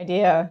that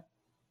idea.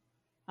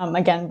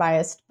 Again,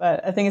 biased,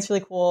 but I think it's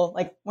really cool.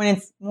 Like when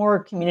it's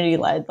more community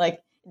led, like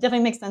it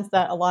definitely makes sense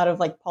that a lot of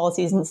like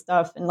policies and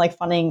stuff and like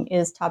funding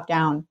is top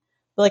down.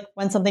 But like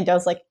when something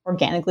does like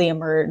organically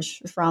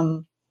emerge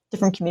from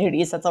different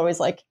communities, that's always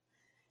like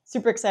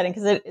super exciting,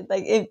 because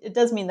it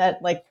does mean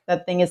that like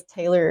that thing is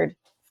tailored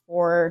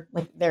for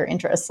like their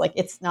interests. Like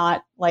it's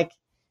not like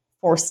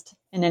forced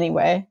in any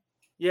way.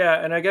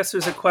 Yeah, and I guess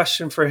there's a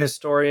question for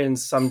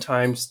historians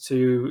sometimes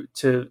to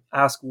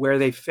ask where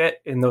they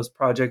fit in those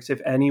projects,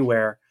 if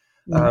anywhere.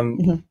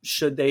 Mm-hmm.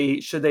 Should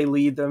they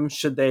lead them?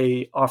 Should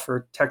they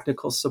offer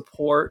technical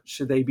support?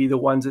 Should they be the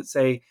ones that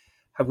say,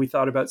 "Have we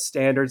thought about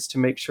standards to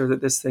make sure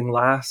that this thing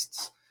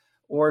lasts?"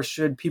 Or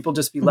should people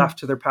just be left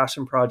to their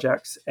passion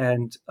projects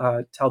and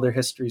tell their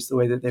histories the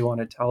way that they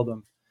want to tell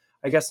them?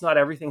 I guess not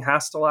everything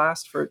has to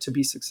last for it to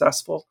be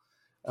successful,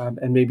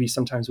 and maybe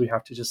sometimes we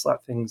have to just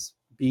let things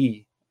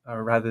be.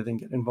 Rather than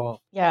get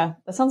involved. Yeah,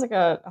 that sounds like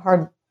a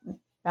hard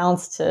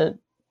balance to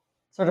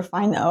sort of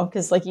find though,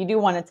 because like you do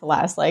want it to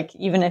last. Like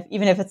even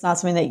if it's not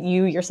something that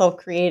you yourself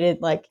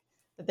created, like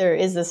that there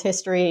is this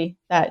history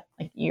that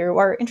like you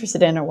are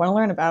interested in or want to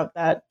learn about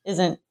that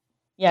isn't,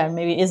 yeah,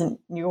 maybe isn't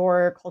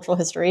your cultural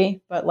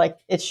history, but like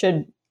it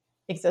should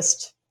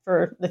exist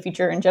for the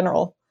future in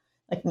general,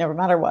 like no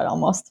matter what,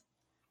 almost.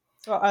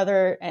 So are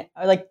there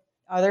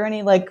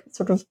any like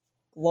sort of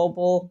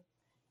global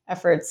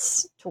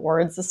efforts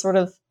towards this sort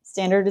of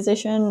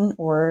standardization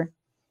or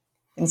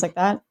things like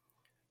that?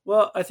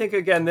 Well, I think,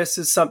 again, this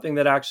is something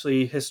that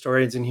actually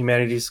historians and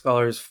humanities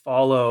scholars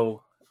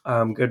follow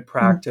good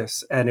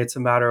practice. And it's a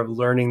matter of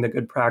learning the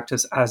good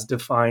practice as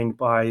defined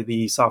by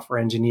the software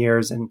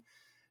engineers and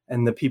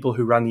the people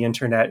who run the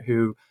internet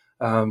who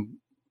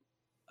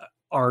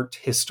aren't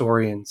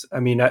historians. I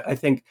mean, I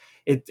think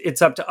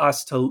it's up to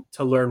us to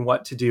learn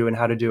what to do and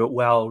how to do it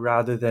well,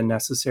 rather than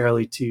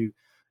necessarily to,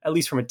 at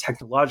least from a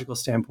technological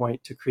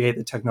standpoint, to create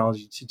the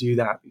technology to do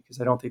that, because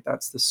I don't think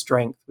that's the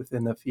strength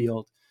within the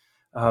field.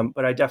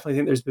 But I definitely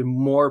think there's been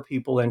more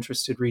people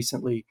interested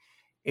recently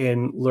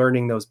in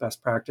learning those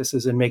best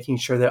practices and making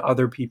sure that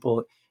other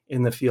people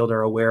in the field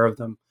are aware of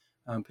them,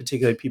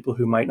 particularly people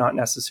who might not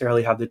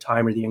necessarily have the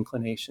time or the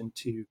inclination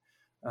to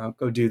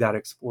go do that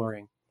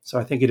exploring. So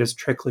I think it is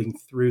trickling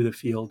through the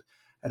field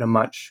at a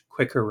much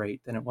quicker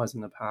rate than it was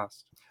in the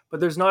past.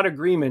 But there's not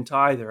agreement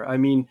either. I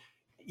mean,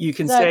 you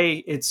can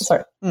say it's...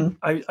 Sorry.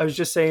 I was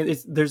just saying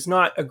there's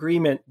not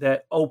agreement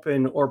that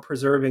open or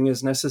preserving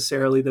is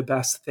necessarily the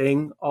best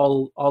thing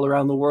all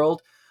around the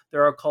world.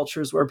 There are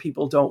cultures where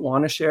people don't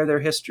want to share their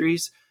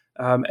histories.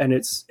 And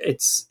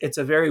it's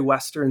a very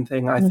Western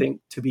thing, I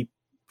think, to be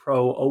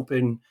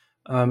pro-open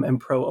and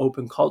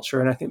pro-open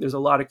culture. And I think there's a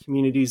lot of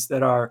communities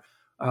that are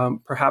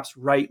perhaps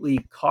rightly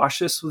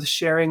cautious with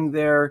sharing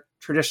their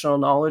traditional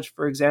knowledge,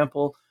 for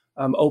example,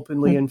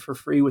 openly and for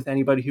free with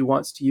anybody who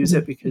wants to use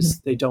it,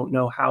 because they don't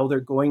know how they're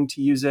going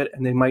to use it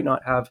and they might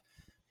not have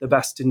the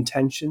best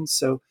intentions.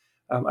 So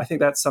I think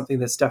that's something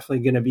that's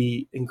definitely going to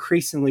be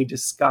increasingly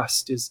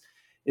discussed,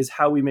 is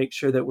how we make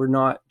sure that we're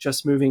not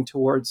just moving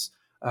towards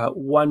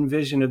one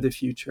vision of the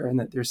future, and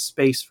that there's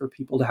space for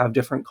people to have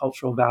different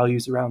cultural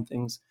values around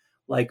things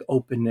like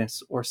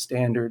openness or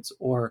standards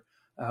or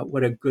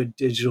what a good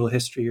digital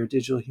history or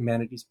digital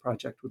humanities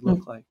project would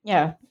look like.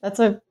 Yeah,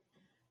 so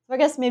I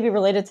guess maybe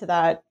related to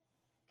that,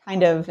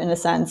 kind of in a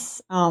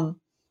sense, and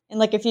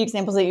like a few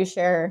examples that you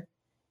share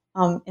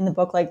in the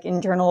book, like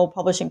in journal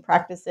publishing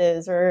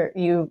practices, or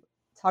you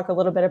talk a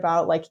little bit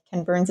about like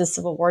Ken Burns'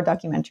 Civil War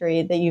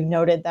documentary, that you've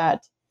noted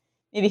that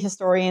maybe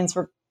historians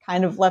were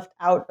kind of left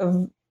out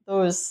of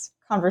those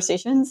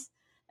conversations.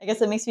 I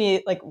guess it makes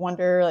me like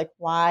wonder like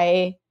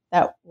why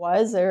that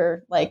was,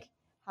 or like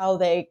how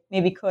they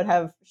maybe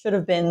should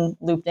have been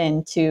looped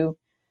into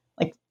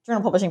like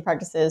journal publishing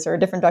practices or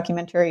different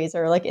documentaries,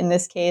 or like in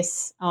this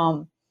case,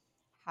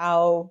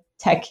 how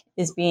tech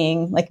is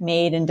being like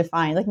made and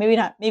defined. Like maybe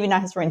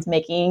not historians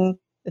making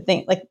the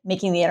thing, like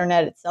making the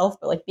internet itself,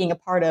 but like being a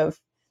part of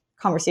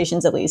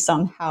conversations at least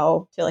on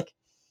how to like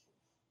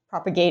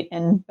propagate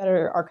and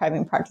better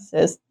archiving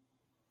practices.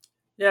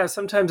 Yeah,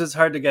 sometimes it's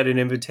hard to get an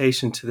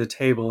invitation to the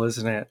table,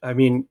 isn't it? I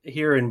mean,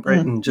 here in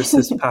Britain, just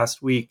this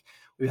past week,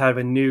 we have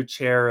a new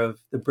chair of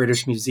the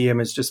British Museum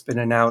has just been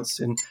announced,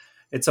 and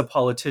it's a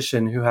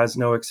politician who has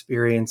no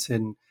experience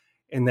in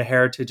the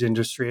heritage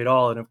industry at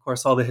all. And of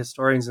course, all the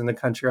historians in the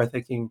country are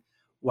thinking,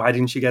 why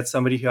didn't you get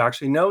somebody who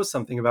actually knows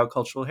something about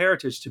cultural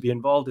heritage to be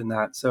involved in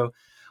that? So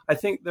I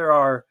think there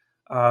are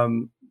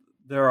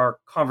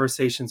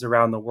conversations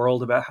around the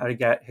world about how to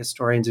get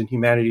historians and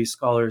humanities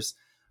scholars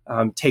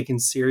taken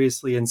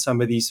seriously in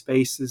some of these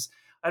spaces.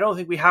 I don't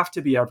think we have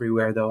to be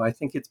everywhere, though. I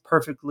think it's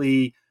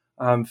perfectly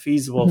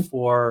feasible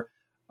for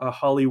a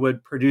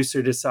Hollywood producer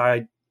to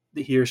decide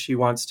that he or she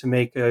wants to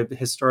make a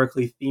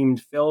historically themed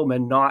film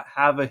and not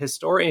have a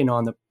historian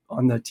on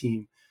the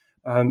team.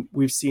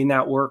 We've seen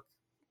that work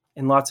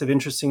in lots of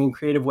interesting and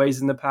creative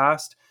ways in the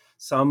past.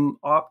 Some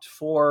opt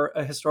for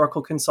a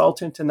historical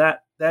consultant, and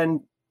that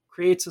then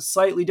creates a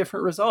slightly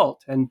different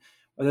result. And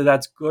whether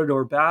that's good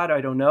or bad, I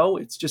don't know.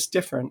 It's just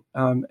different.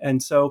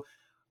 And so,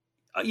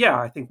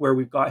 I think where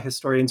we've got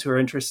historians who are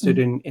interested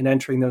in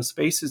entering those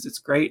spaces, it's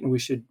great, and we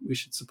should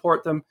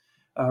support them.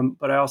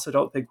 But I also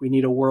don't think we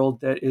need a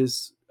world that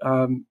is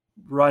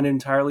run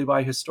entirely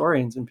by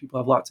historians, and people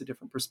have lots of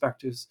different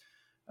perspectives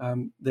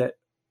that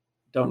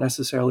don't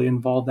necessarily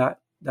involve that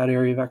that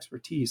area of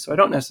expertise. So I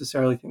don't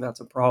necessarily think that's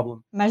a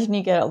problem. Imagine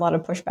you get a lot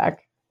of pushback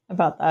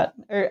about that.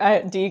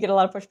 Or do you get a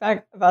lot of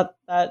pushback about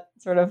that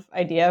sort of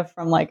idea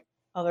from like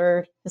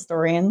other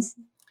historians?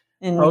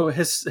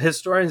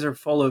 Historians are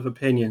full of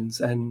opinions,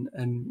 and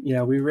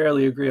yeah, we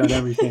rarely agree on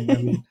everything. I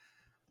mean,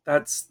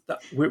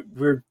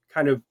 we're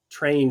kind of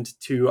trained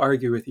to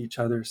argue with each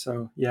other.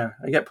 So yeah,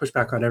 I get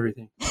pushback on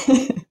everything.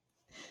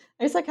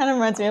 I guess that kind of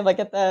reminds me of like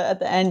at the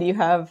end you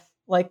have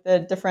like the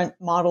different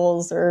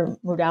models or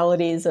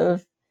modalities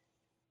of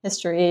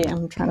history.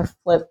 I'm trying to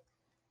flip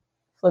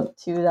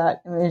to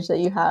that image that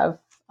you have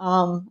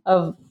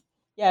of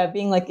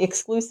being like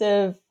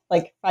exclusive,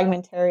 like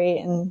fragmentary,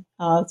 and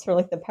sort of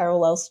like the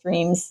parallel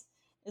streams.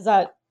 Is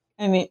that,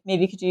 I mean,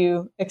 maybe could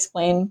you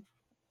explain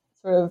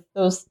sort of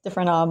those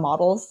different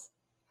models?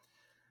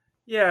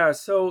 Yeah,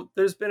 so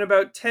there's been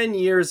about 10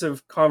 years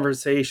of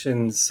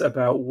conversations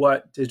about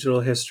what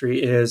digital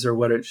history is or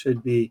what it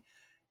should be.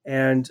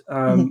 And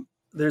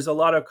there's a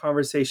lot of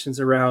conversations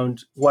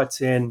around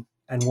what's in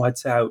and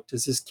what's out.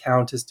 Does this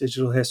count as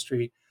digital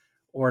history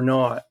or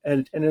not?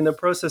 And in the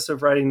process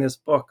of writing this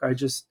book, I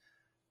just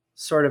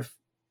sort of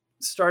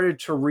started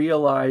to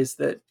realize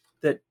that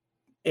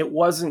it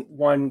wasn't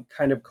one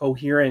kind of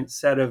coherent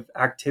set of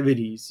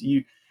activities.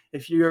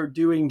 If you're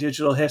doing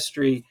digital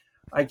history,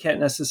 I can't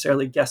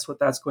necessarily guess what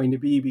that's going to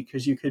be,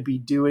 because you could be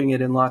doing it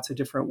in lots of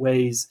different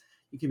ways.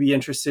 You could be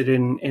interested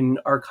in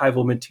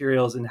archival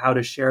materials and how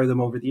to share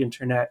them over the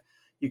internet.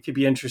 You could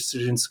be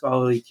interested in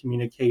scholarly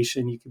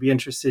communication. You could be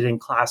interested in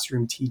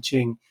classroom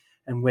teaching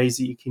and ways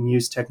that you can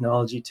use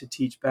technology to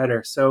teach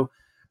better. So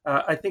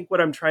I think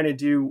what I'm trying to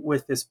do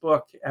with this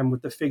book and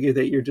with the figure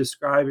that you're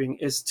describing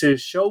is to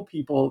show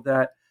people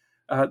that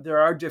there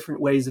are different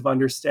ways of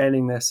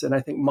understanding this. And I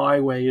think my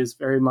way is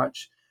very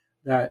much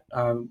that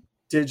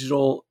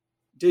digital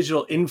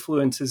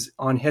influences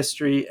on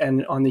history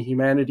and on the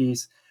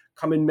humanities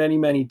come in many,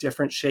 many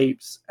different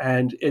shapes.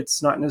 And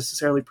it's not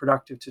necessarily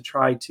productive to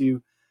try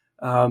to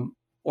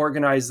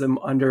organize them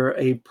under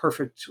a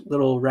perfect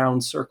little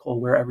round circle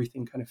where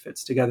everything kind of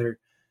fits together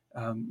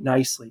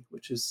nicely,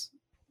 which is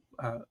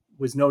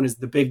was known as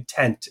the big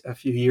tent a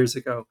few years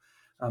ago.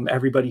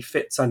 Everybody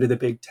fits under the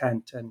big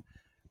tent. And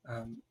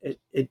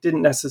it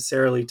didn't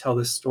necessarily tell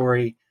the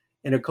story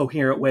in a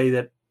coherent way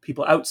that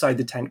people outside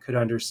the tent could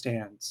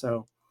understand.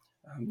 So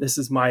this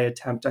is my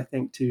attempt, I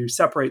think, to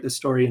separate the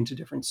story into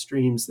different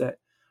streams that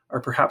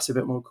are perhaps a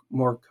bit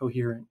more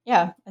coherent.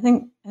 Yeah, I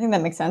think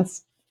that makes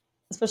sense,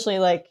 especially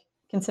like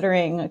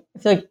considering, I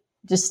feel like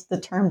just the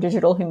term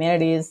digital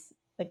humanities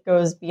like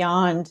goes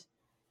beyond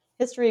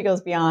history,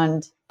 goes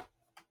beyond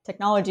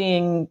technology,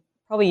 and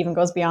probably even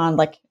goes beyond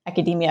like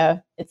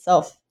academia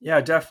itself. Yeah,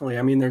 definitely.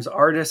 I mean, there's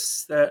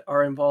artists that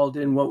are involved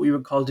in what we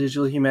would call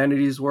digital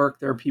humanities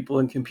work. There are people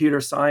in computer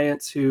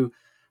science who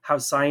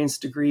have science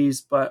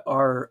degrees but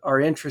are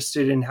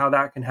interested in how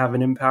that can have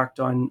an impact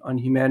on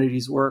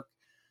humanities work.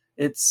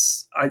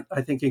 It's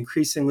I think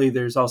increasingly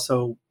there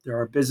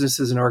are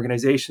businesses and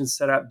organizations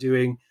set up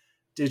doing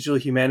digital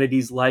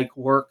humanities like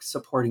work,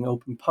 supporting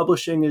open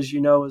publishing, as you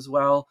know, as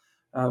well.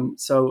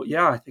 So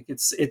yeah, I think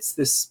it's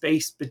this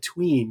space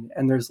between,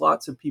 and there's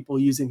lots of people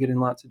using it in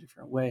lots of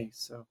different ways.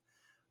 So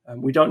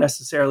we don't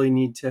necessarily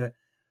need to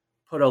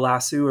put a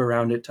lasso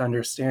around it to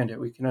understand it.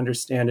 We can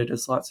understand it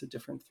as lots of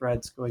different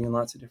threads going in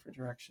lots of different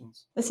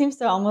directions. This seems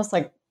to almost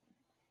like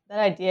that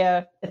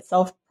idea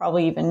itself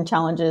probably even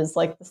challenges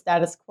like the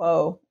status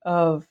quo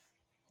of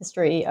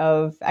history,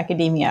 of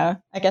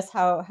academia. I guess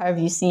how have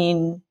you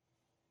seen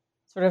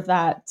sort of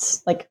that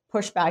like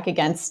pushback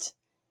against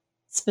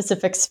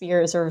specific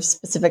spheres or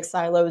specific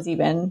silos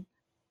even?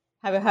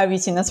 Have you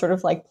seen that sort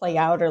of like play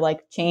out or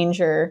like change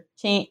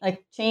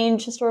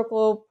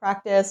historical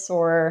practice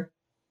or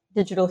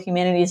digital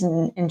humanities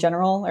in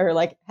general, or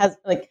like has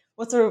like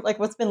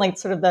what's been like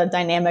sort of the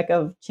dynamic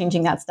of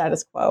changing that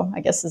status quo,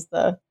 I guess, is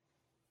the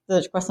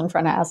question I'm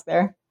trying to ask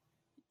there.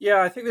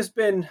 Yeah, I think there's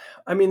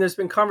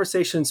been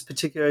conversations,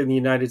 particularly in the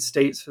United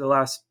States, for the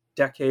last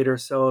decade or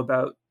so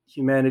about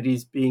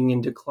humanities being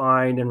in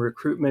decline and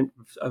recruitment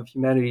of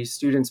humanities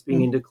students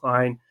being in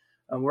decline.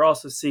 We're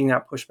also seeing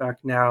that pushback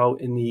now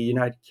in the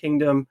United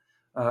Kingdom.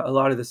 A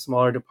lot of the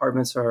smaller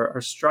departments are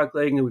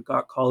struggling, and we've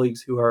got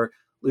colleagues who are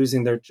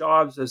losing their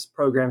jobs as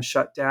programs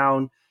shut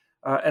down.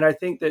 And I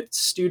think that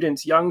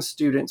young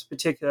students,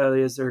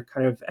 particularly as they're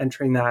kind of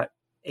entering that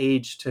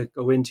age to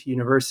go into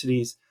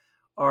universities,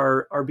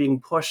 are being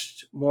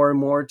pushed more and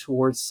more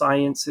towards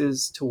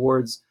sciences,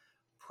 towards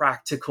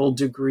practical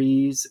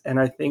degrees.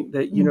 And I think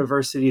that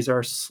universities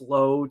are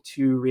slow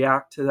to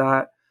react to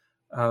that.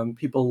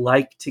 People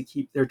like to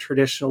keep their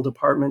traditional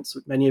departments,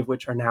 many of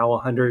which are now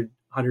 100,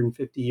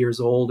 150 years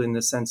old in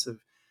the sense of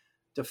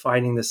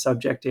defining the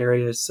subject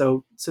areas.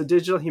 So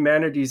digital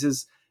humanities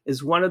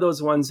is one of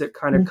those ones that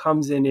kind of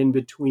comes in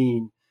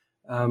between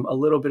a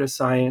little bit of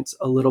science,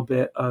 a little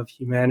bit of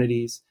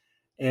humanities.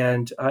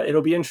 And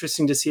it'll be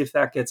interesting to see if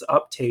that gets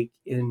uptake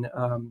in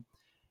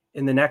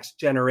the next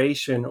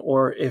generation,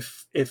 or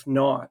if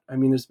not. I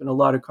mean, there's been a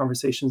lot of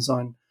conversations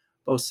on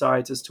both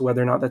sides as to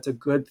whether or not that's a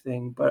good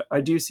thing. But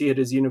I do see it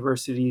as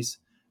universities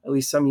at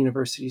least some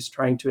universities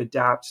trying to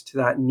adapt to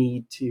that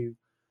need to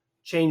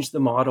change the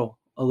model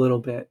a little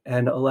bit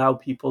and allow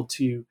people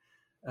to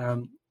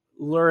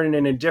learn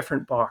in a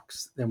different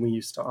box than we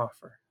used to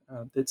offer,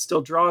 that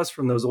still draws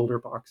from those older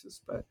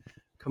boxes, but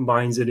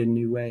combines it in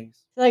new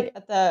ways. I feel like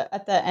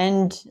at the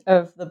end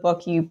of the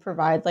book, you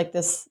provide like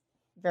this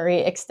very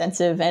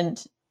extensive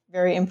and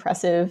very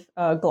impressive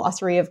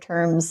glossary of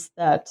terms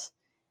that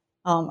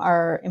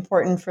are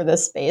important for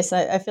this space.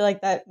 I feel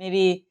like that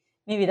maybe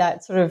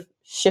that sort of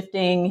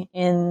shifting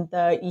in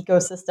the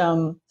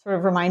ecosystem sort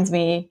of reminds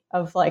me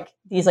of like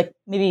these like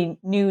maybe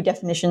new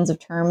definitions of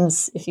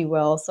terms, if you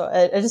will. So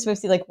it just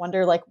makes you like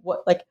wonder like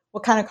what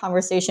kind of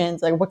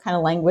conversations, like what kind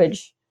of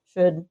language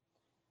should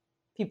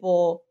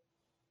people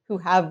who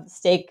have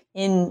stake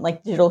in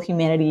like digital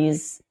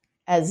humanities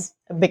as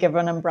a big of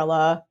an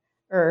umbrella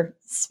or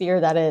sphere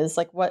that is,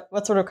 like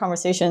what sort of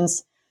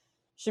conversations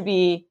should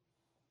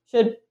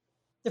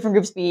different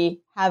groups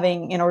be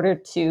having in order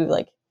to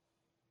like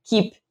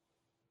keep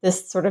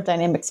this sort of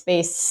dynamic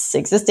space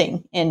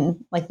existing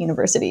in like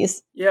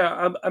universities?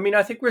 Yeah, I mean,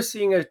 I think we're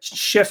seeing a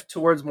shift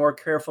towards more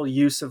careful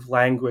use of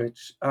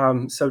language.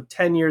 So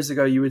 10 years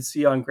ago, you would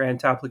see on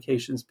grant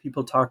applications,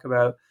 people talk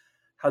about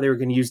how they were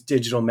going to use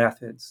digital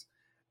methods.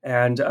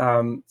 And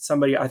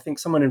I think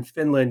someone in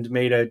Finland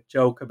made a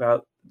joke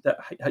about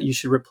that you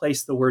should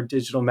replace the word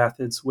digital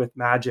methods with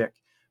magic,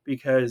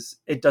 because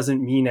it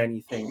doesn't mean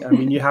anything. I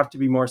mean, you have to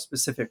be more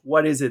specific.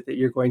 What is it that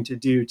you're going to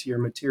do to your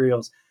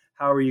materials?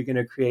 How are you going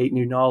to create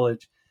new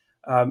knowledge?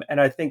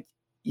 And I think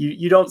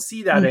you don't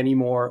see that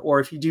anymore. Or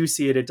if you do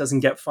see it, it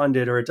doesn't get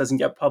funded or it doesn't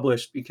get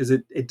published because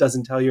it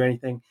doesn't tell you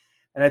anything.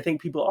 And I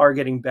think people are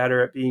getting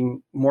better at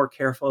being more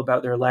careful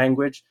about their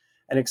language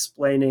and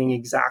explaining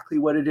exactly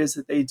what it is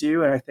that they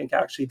do. And I think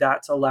actually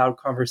that's allowed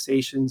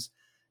conversations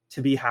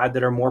to be had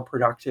that are more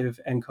productive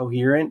and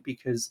coherent,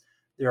 because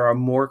there are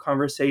more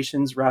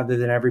conversations rather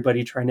than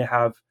everybody trying to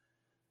have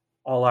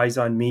all eyes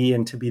on me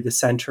and to be the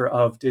center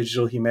of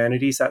digital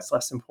humanities. That's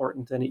less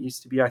important than it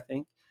used to be, I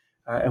think.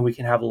 And we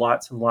can have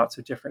lots and lots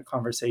of different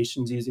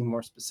conversations using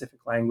more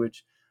specific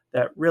language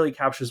that really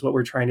captures what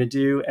we're trying to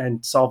do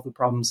and solve the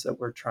problems that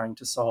we're trying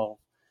to solve,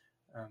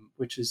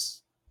 which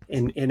is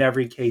in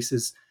every case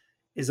is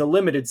a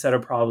limited set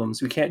of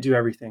problems. We can't do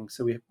everything,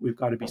 so we've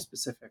got to be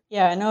specific.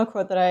 Yeah, I know a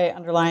quote that I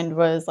underlined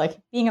was like,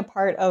 being a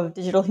part of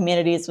digital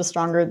humanities was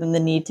stronger than the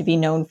need to be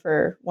known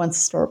for one's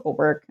historical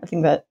work. I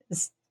think that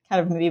is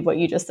kind of maybe what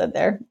you just said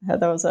there.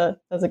 That was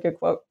a good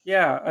quote.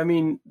 Yeah, I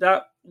mean,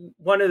 that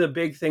one of the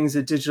big things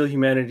that digital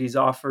humanities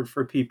offered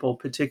for people,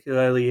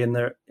 particularly in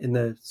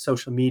the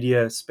social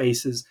media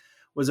spaces,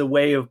 was a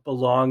way of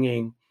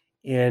belonging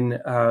in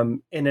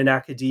an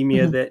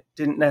academia that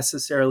didn't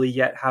necessarily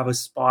yet have a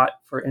spot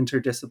for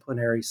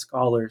interdisciplinary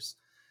scholars.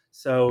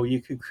 So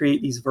you could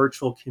create these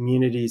virtual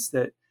communities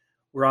that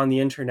were on the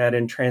internet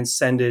and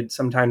transcended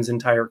sometimes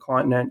entire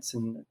continents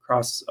and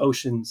across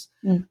oceans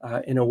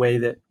in a way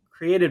that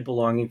created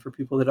belonging for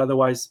people that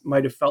otherwise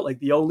might have felt like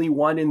the only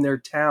one in their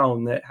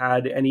town that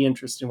had any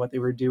interest in what they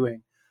were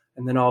doing.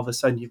 And then all of a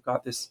sudden you've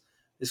got this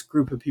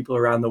group of people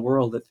around the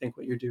world that think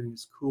what you're doing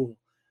is cool.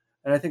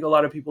 And I think a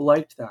lot of people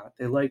liked that.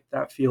 They liked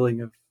that feeling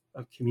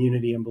of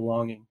community and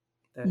belonging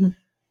that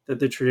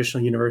the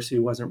traditional university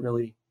wasn't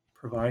really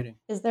providing.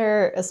 Is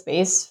there a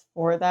space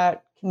for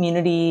that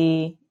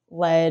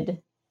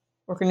community-led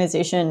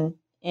organization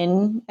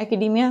in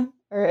academia?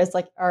 Or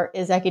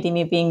is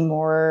academia being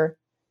more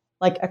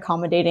like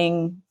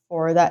accommodating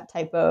for that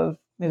type of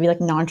maybe like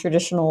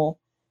non-traditional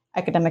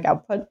academic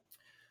output?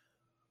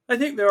 I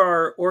think there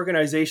are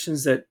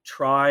organizations that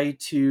try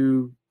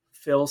to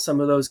fill some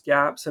of those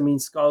gaps. I mean,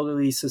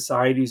 scholarly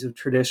societies have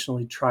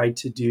traditionally tried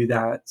to do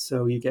that.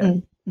 So you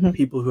get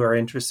people who are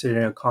interested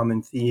in a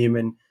common theme,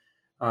 and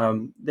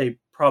they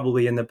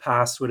probably in the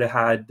past would have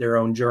had their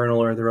own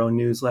journal or their own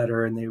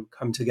newsletter, and they would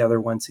come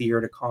together once a year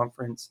at a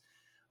conference.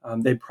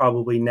 They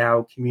probably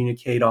now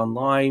communicate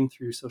online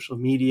through social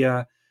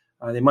media.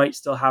 They might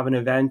still have an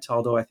event,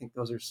 although I think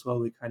those are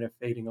slowly kind of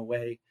fading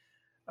away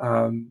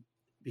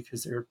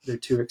because they're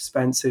too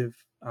expensive.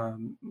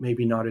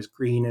 Maybe not as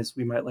green as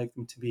we might like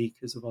them to be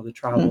because of all the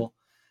travel.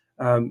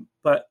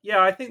 But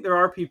yeah, I think there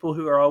are people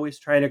who are always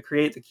trying to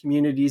create the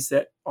communities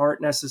that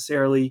aren't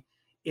necessarily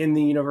in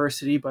the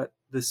university, but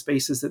the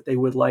spaces that they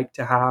would like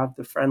to have,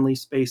 the friendly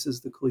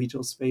spaces, the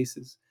collegial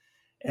spaces.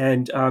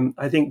 And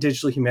I think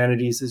digital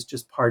humanities is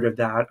just part of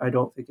that. I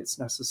don't think it's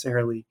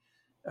necessarily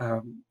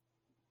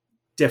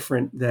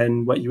different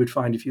than what you would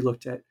find if you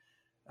looked at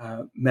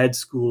med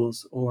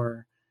schools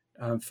or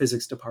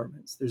physics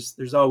departments.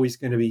 There's always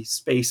going to be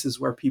spaces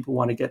where people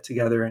want to get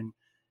together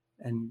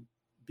and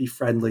be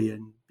friendly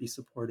and be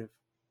supportive.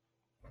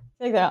 I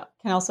feel like that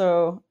can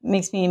also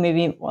makes me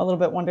maybe a little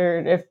bit wonder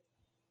if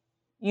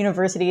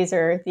universities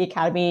or the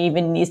academy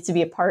even needs to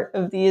be a part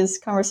of these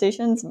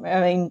conversations.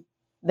 I mean,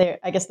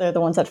 I guess they're the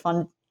ones that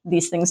fund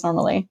these things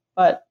normally,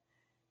 but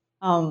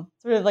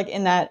sort of like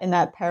in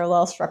that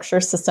parallel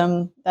structure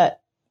system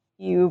that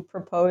you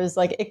propose,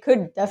 like it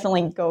could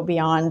definitely go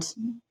beyond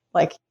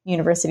like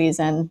universities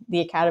and the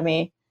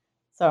academy.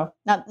 So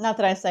not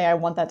that I say I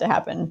want that to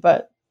happen,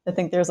 but I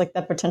think there's like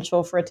that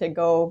potential for it to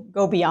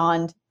go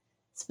beyond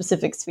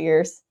specific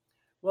spheres.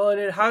 Well, and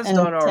it has and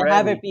done to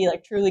have already. it be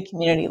like truly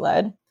community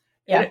led.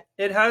 Yeah.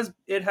 It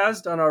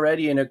has done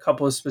already in a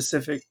couple of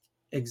specific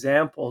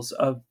examples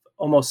of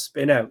almost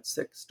spinouts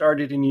that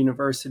started in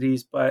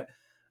universities, but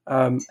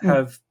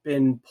have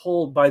been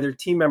pulled by their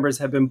team members,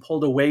 have been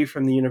pulled away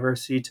from the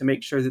university to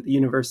make sure that the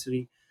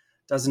university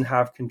doesn't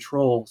have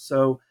control.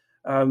 So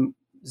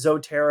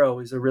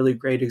Zotero is a really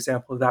great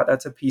example of that.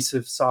 That's a piece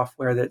of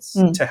software that's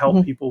to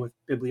help people with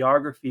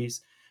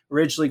bibliographies.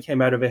 Originally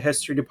came out of a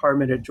history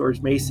department at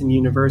George Mason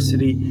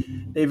University.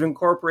 They've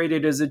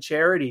incorporated as a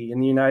charity in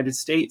the United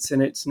States,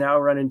 and it's now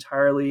run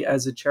entirely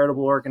as a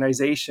charitable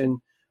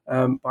organization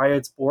by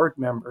its board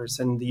members.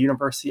 And the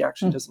university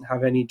actually doesn't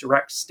have any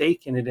direct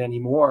stake in it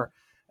anymore.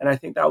 And I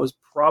think that was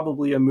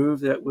probably a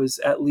move that was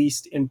at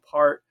least in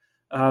part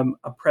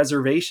a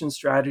preservation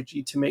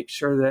strategy to make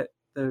sure that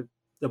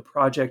the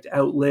project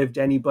outlived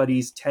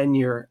anybody's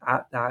tenure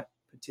at that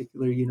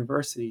particular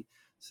university,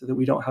 so that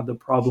we don't have the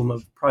problem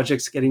of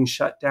projects getting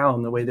shut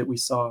down the way that we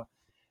saw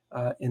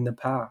in the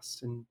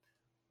past. And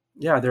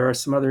yeah, there are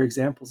some other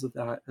examples of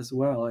that as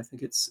well. I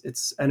think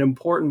it's an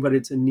important, but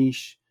it's a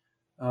niche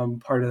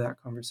part of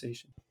that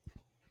conversation.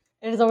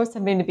 It is always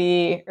tempting to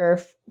be, or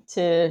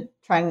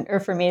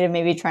for me to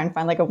maybe try and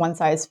find like a one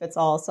size fits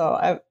all.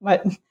 So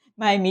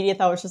my immediate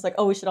thought was just like,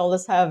 oh, we should all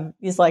just have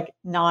these like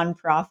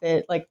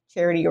nonprofit, like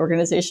charity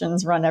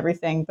organizations run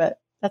everything, but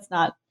that's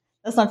not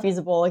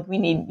feasible. Like we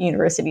need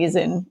universities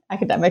and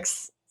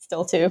academics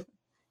still too.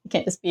 You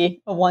can't just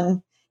be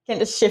can't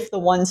just shift the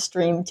one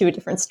stream to a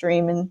different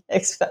stream and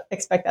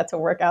expect that to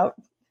work out.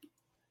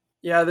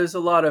 Yeah, there's a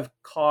lot of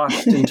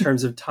cost in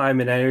terms of time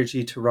and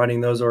energy to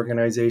running those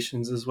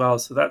organizations as well.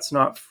 So that's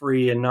not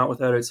free and not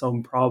without its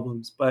own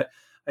problems. But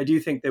I do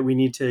think that we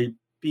need to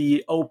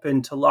be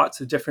open to lots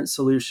of different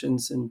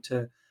solutions and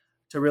to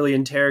really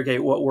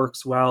interrogate what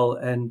works well,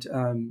 and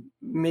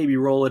maybe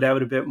roll it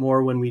out a bit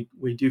more when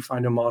we do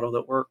find a model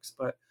that works,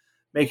 but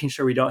making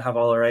sure we don't have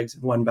all our eggs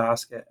in one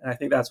basket. And I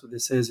think that's what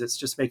this is. It's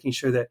just making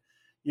sure that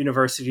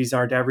universities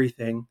aren't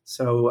everything.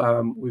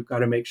 So we've got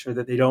to make sure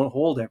that they don't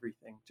hold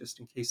everything just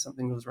in case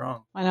something goes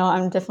wrong. I know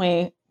I'm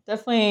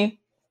definitely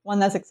one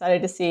that's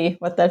excited to see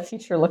what that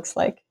future looks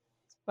like.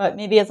 But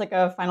maybe as like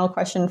a final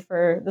question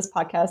for this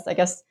podcast, I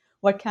guess,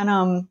 what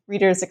can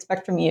readers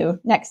expect from you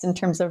next in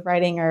terms of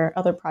writing or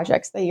other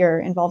projects that you're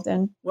involved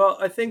in? Well,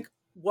 I think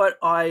what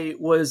I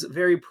was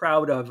very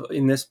proud of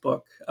in this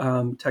book,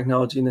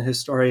 Technology and the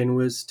Historian,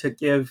 was to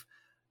give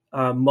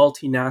a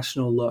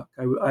multinational look.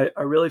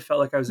 I really felt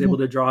like I was able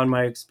to draw on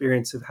my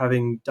experience of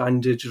having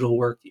done digital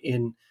work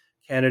in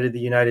Canada,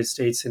 the United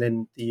States, and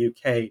in the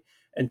UK,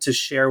 and to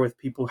share with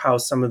people how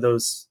some of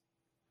those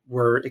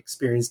were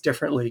experienced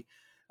differently.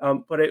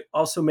 But it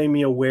also made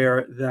me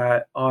aware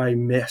that I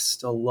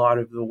missed a lot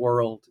of the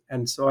world.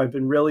 And so I've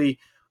been working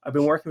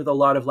with a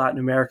lot of Latin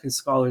American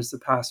scholars the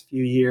past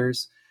few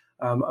years.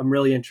 I'm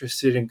really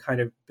interested in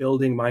kind of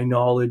building my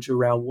knowledge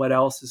around what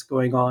else is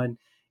going on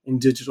in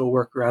digital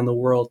work around the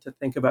world, to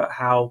think about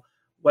how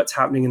what's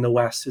happening in the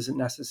West isn't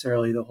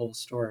necessarily the whole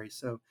story.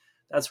 So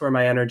that's where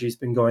my energy's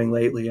been going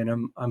lately. And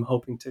I'm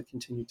hoping to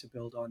continue to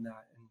build on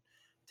that and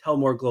tell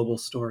more global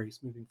stories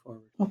moving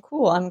forward. Well,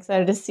 cool. I'm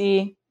excited to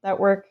see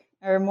that work,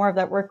 or more of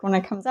that work, when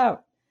it comes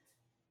out.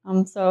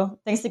 So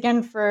thanks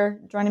again for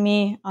joining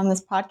me on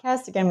this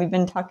podcast. Again, we've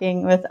been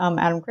talking with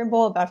Adam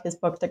Grimble about his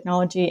book,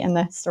 Technology and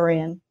the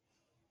Historian.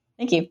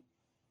 Thank you.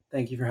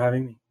 Thank you for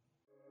having me.